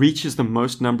reaches the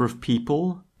most number of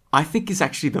people, I think, is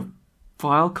actually the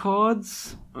file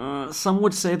cards. Some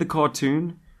would say the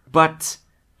cartoon, but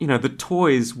the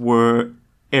toys were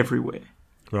everywhere.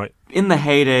 right, In the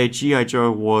heyday, G.I.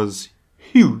 Joe was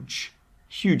huge.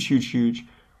 Huge.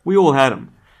 We all had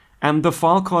them. And the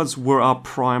file cards were our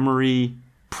primary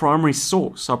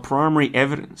source, our primary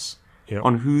evidence Yep.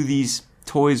 on who these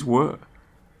toys were.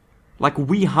 Like,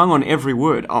 we hung on every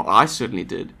word. Oh, I certainly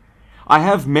did. I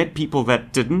have met people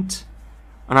that didn't,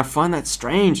 and I find that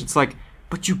strange. It's like,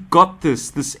 but you got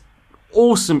this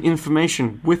awesome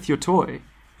information with your toy,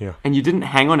 yeah, and you didn't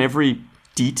hang on every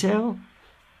detail?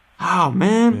 Oh,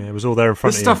 man. yeah, it was all there in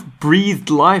front This of stuff breathed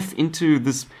life into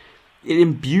this. It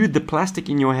imbued the plastic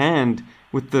in your hand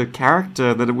with the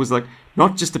character, that it was like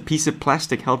not just a piece of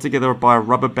plastic held together by a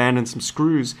rubber band and some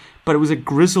screws, but it was a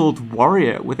grizzled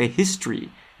warrior with a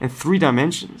history and 3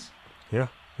 dimensions. you.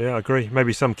 Yeah, I agree.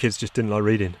 Maybe some kids just didn't like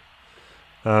reading.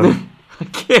 I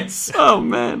guess. Oh,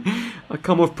 man. I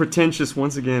come off pretentious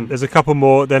once again. There's a couple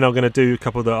more, then I'm going to do a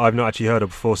couple that I've not actually heard of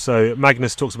before. So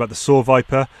Magnus talks about the Saw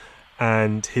Viper,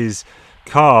 and his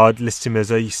card lists him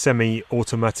as a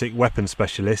semi-automatic weapon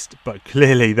specialist, but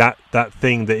clearly that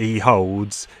thing that he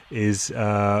holds is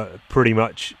pretty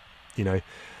much,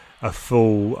 a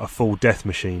full death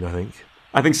machine, I think.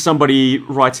 I think somebody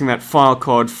writing that file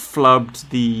card flubbed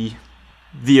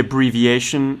the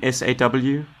abbreviation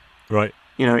SAW. Right.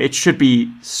 It should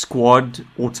be Squad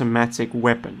Automatic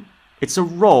Weapon. It's a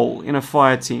role in a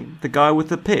fire team. The guy with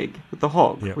the pig, with the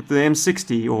hog, Yep. with the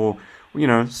M60, or,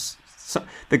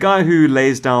 the guy who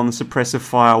lays down the suppressive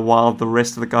fire while the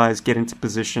rest of the guys get into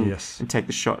position Yes. and take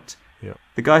the shot. Yep.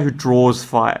 The guy who draws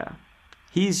fire.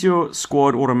 He's your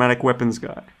Squad Automatic Weapons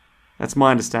guy. That's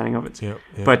my understanding of it. Yep.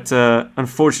 But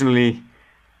unfortunately,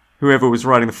 whoever was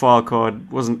writing the file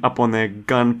card wasn't up on their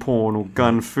gun porn or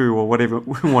gun foo or whatever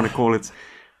we want to call it,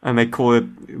 and they call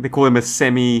him a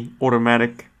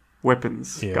semi-automatic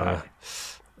weapons guy.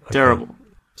 Terrible,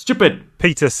 stupid.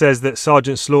 Peter says that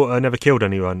Sergeant Slaughter never killed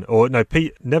anyone, or no,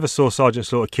 Pete never saw Sergeant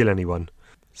Slaughter kill anyone.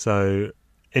 So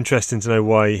interesting to know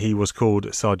why he was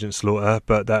called Sergeant Slaughter,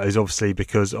 but that is obviously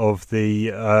because of the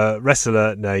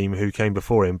wrestler name who came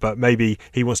before him. But maybe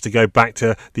he wants to go back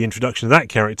to the introduction of that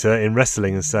character in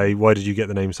wrestling and say, why did you get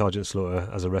the name Sergeant Slaughter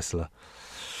as a wrestler?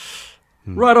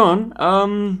 Right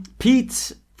on.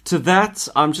 Pete, to that,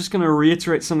 I'm just going to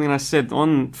reiterate something I said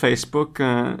on Facebook.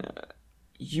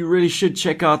 You really should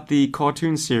check out the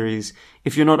cartoon series.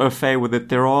 If you're not au fait with it,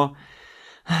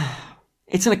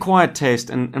 it's an acquired taste,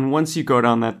 and once you go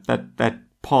down that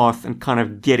path and kind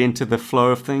of get into the flow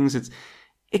of things,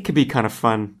 it could be kind of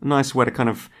fun. A nice way to kind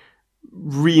of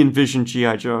re-envision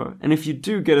G.I. Joe. And if you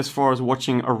do get as far as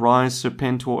watching Arise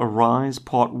Serpentor Arise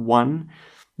Part 1,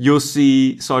 you'll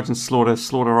see Sergeant Slaughter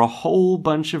slaughter a whole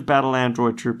bunch of battle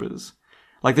android troopers.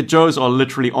 Like, the Joes are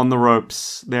literally on the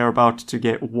ropes. They're about to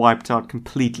get wiped out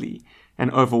completely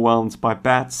and overwhelmed by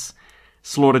bats.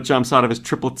 Slaughter jumps out of his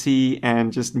Triple T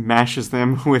and just mashes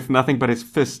them with nothing but his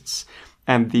fists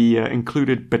and the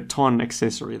included baton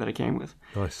accessory that it came with.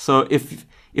 Nice. So if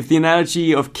the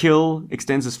analogy of Kill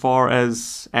extends as far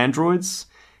as androids,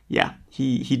 yeah,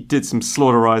 he did some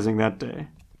slaughterizing that day.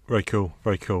 Very cool,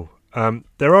 very cool.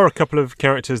 There are a couple of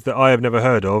characters that I have never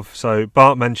heard of. So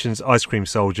Bart mentions Ice Cream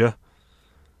Soldier.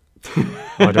 I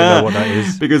don't know what that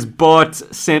is. Because Bart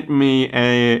sent me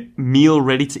a meal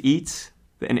ready to eat,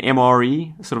 an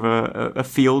MRE, sort of a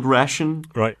field ration,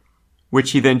 Right.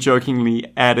 which he then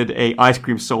jokingly added a Ice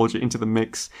Cream Soldier into the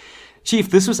mix.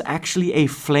 Chief, this was actually a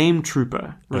Flame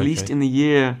Trooper, released Okay. in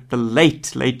the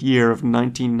late year of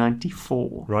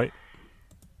 1994. Right.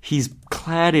 He's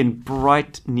clad in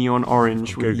bright neon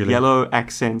orange with Googling. yellow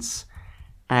accents,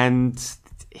 and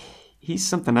he's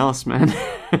something else, man.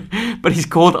 But he's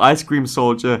called Ice Cream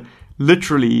Soldier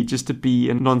literally just to be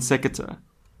a non sequitur.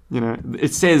 You know,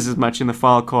 it says as much in the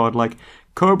file card, like,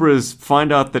 Cobras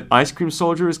find out that Ice Cream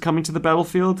Soldier is coming to the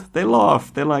battlefield. They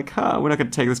laugh. They're like, we're not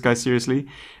going to take this guy seriously.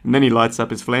 And then he lights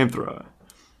up his flamethrower.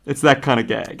 It's that kind of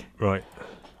gag. Right.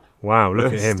 Wow,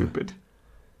 look at him. Stupid.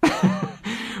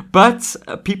 But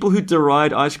people who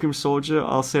deride Ice Cream Soldier,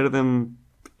 I'll say to them,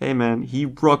 hey man, he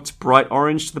rocked bright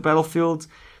orange to the battlefield.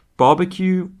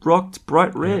 Barbecue rocked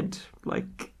bright red.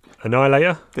 Like,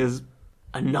 Annihilator? there's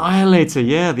Annihilator,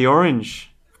 yeah, the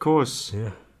orange. Of course.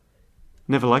 Yeah.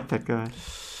 Never liked that guy.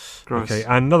 Gross. Okay,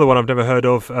 and another one I've never heard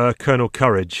of, Colonel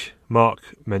Courage.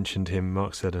 Mark mentioned him,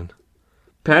 Mark Seddon.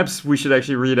 Perhaps we should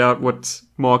actually read out what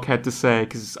Mark had to say,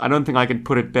 because I don't think I can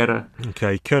put it better.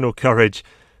 Okay, Colonel Courage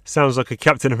sounds like a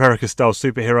Captain America-style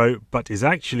superhero, but is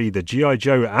actually the G.I.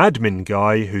 Joe admin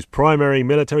guy whose primary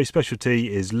military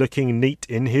specialty is looking neat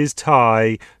in his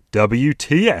tie.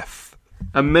 WTF.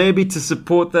 And maybe to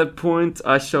support that point,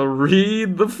 I shall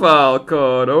read the file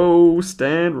card. Oh,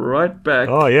 stand right back.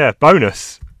 Oh yeah,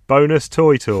 bonus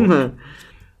toy talk.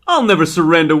 I'll never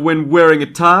surrender when wearing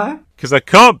a tie. Because I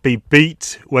can't be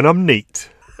beat when I'm neat.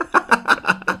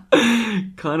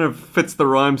 Kind of fits the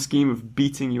rhyme scheme of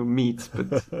beating your meat,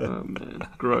 but oh man,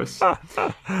 gross.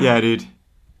 Yeah, dude.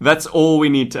 That's all we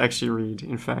need to actually read,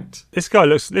 in fact. This guy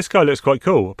looks quite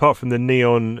cool. Apart from the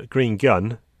neon green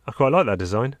gun, I quite like that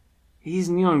design. He's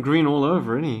neon green all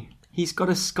over, isn't he? He's got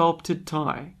a sculpted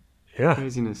tie. Yeah.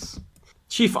 Craziness.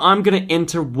 Chief, I'm going to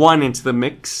enter one into the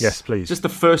mix. Yes, please. Just the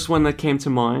first one that came to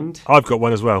mind. I've got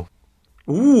one as well.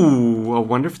 Ooh, I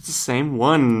wonder if it's the same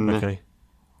one. Okay.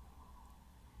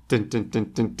 Dun, dun,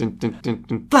 dun, dun, dun, dun, dun,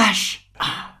 dun. Flash!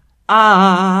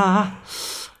 I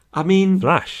mean,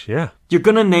 Flash, yeah. you're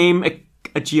going to name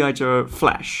a G.I. Joe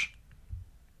Flash.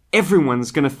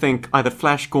 Everyone's going to think either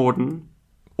Flash Gordon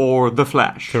or The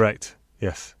Flash. Correct.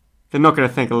 Yes. They're not going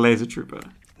to think a Laser Trooper.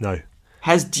 No.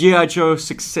 Has G.I. Joe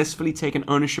successfully taken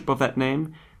ownership of that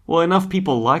name? Well, enough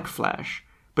people like Flash.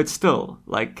 But still,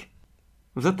 like,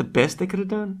 was that the best they could have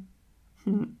done?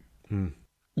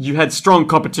 You had strong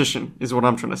competition, is what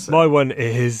I'm trying to say. My one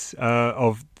is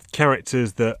of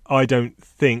characters that I don't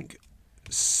think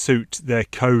suit their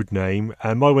code name.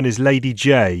 And my one is Lady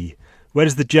J. Where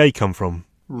does the J come from?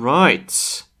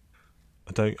 Right.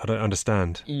 I don't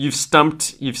understand. You've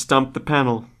stumped the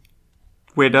panel.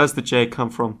 Where does the J come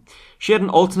from? She had an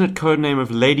alternate code name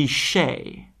of Lady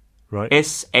Shae. Right.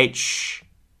 Shae.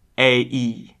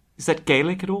 Is that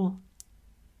Gaelic at all?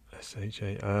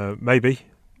 S-H-A. Maybe.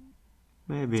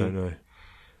 Maybe. Don't know.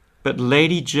 But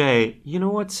Lady J, you know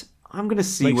what? I'm going to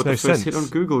see Makes what no the first hit sense.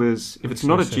 on Google is. If it's Makes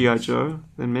not no a G.I. sense. Joe,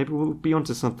 then maybe we'll be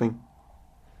onto something.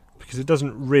 Because it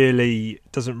doesn't really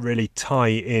tie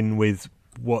in with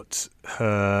what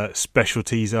her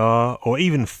specialties are, or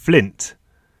even Flint.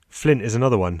 Flint is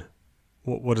another one.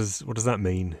 What does that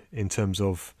mean in terms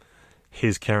of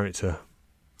his character?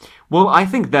 Well, I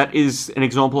think that is an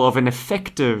example of an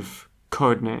effective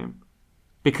code name.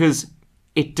 Because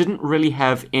it didn't really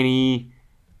have any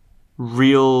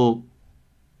real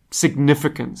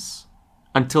significance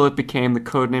until it became the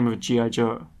code name of a G.I.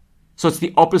 Joe. So it's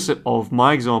the opposite of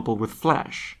my example with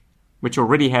Flash, which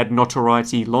already had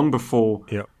notoriety long before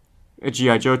Yep. a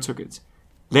G.I. Joe took it.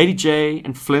 Lady J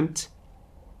and Flint,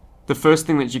 the first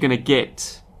thing that you're going to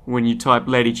get when you type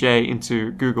Lady J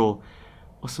into Google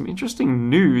are some interesting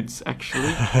nudes,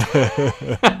 actually.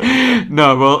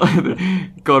 No, well,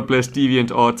 God bless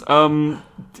DeviantArt.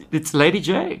 It's Lady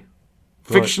J.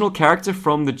 Fictional character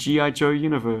from the G.I. Joe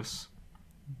universe.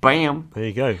 Bam. There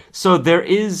you go. So there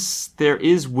is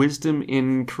wisdom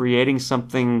in creating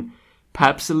something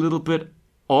perhaps a little bit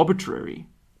arbitrary.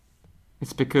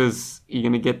 It's because you're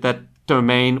going to get that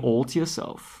domain all to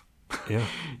yourself. Yeah.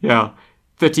 Yeah.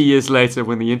 30 years later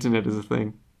when the internet is a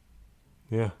thing.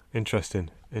 Yeah. Interesting.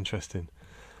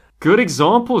 Good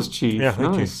examples, Chief. Yeah,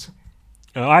 thank you. Nice.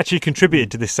 I actually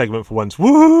contributed to this segment for once.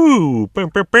 Woo! Bow,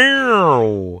 bow,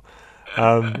 bow.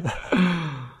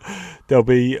 There'll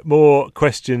be more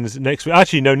questions next week.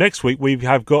 Actually, no, next week we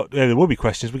have got, there will be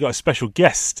questions. We've got a special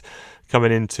guest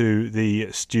coming into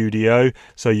the studio,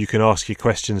 so you can ask your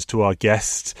questions to our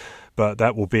guest. But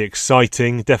that will be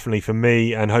exciting, definitely for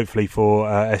me and hopefully for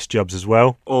S-Jubs as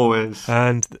well. Always.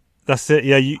 And that's it.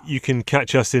 Yeah, you can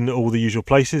catch us in all the usual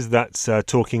places. That's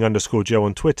Talking_Joe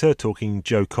on Twitter, Talking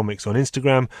Joe Comics on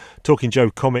Instagram,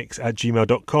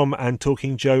 TalkingJoeComics@gmail.com, and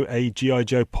Talking Joe, a G.I.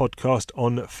 Joe podcast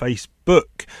on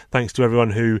Facebook. Thanks to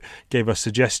everyone who gave us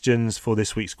suggestions for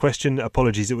this week's question.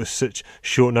 Apologies, it was such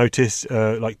short notice,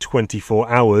 like 24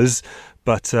 hours.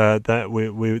 But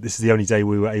this is the only day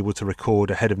we were able to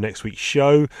record ahead of next week's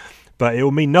show. But it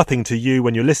will mean nothing to you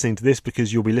when you're listening to this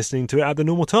because you'll be listening to it at the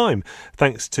normal time,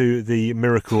 thanks to the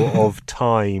miracle of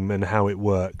time and how it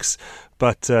works.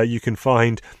 But you can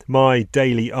find my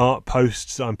daily art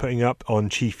posts I'm putting up on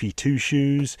Chiefy Two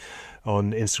Shoes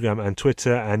on Instagram and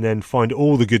Twitter, and then find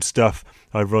all the good stuff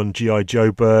over on G.I.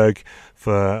 Joeberg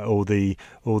for all the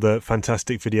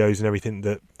fantastic videos and everything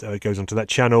that goes onto that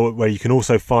channel, where you can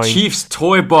also find Chief's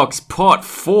Toy Box Part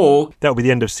 4. That will be the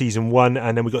end of Season 1,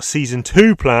 and then we've got Season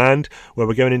 2 planned, where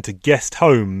we're going into guest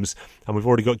homes, and we've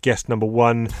already got guest number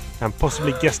 1 and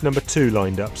possibly guest number 2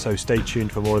 lined up, so stay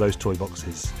tuned for more of those toy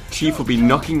boxes. Chief will be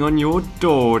knocking on your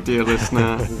door, dear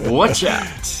listener. Watch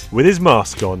out. With his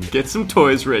mask on. Get some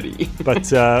toys ready.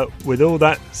 But with all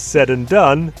that said and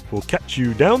done, we'll catch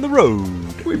you down the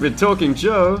road. We've been talking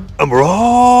Joe. And we're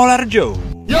all out of Joe.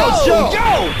 Yo,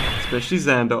 Joe! Especially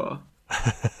Xandar.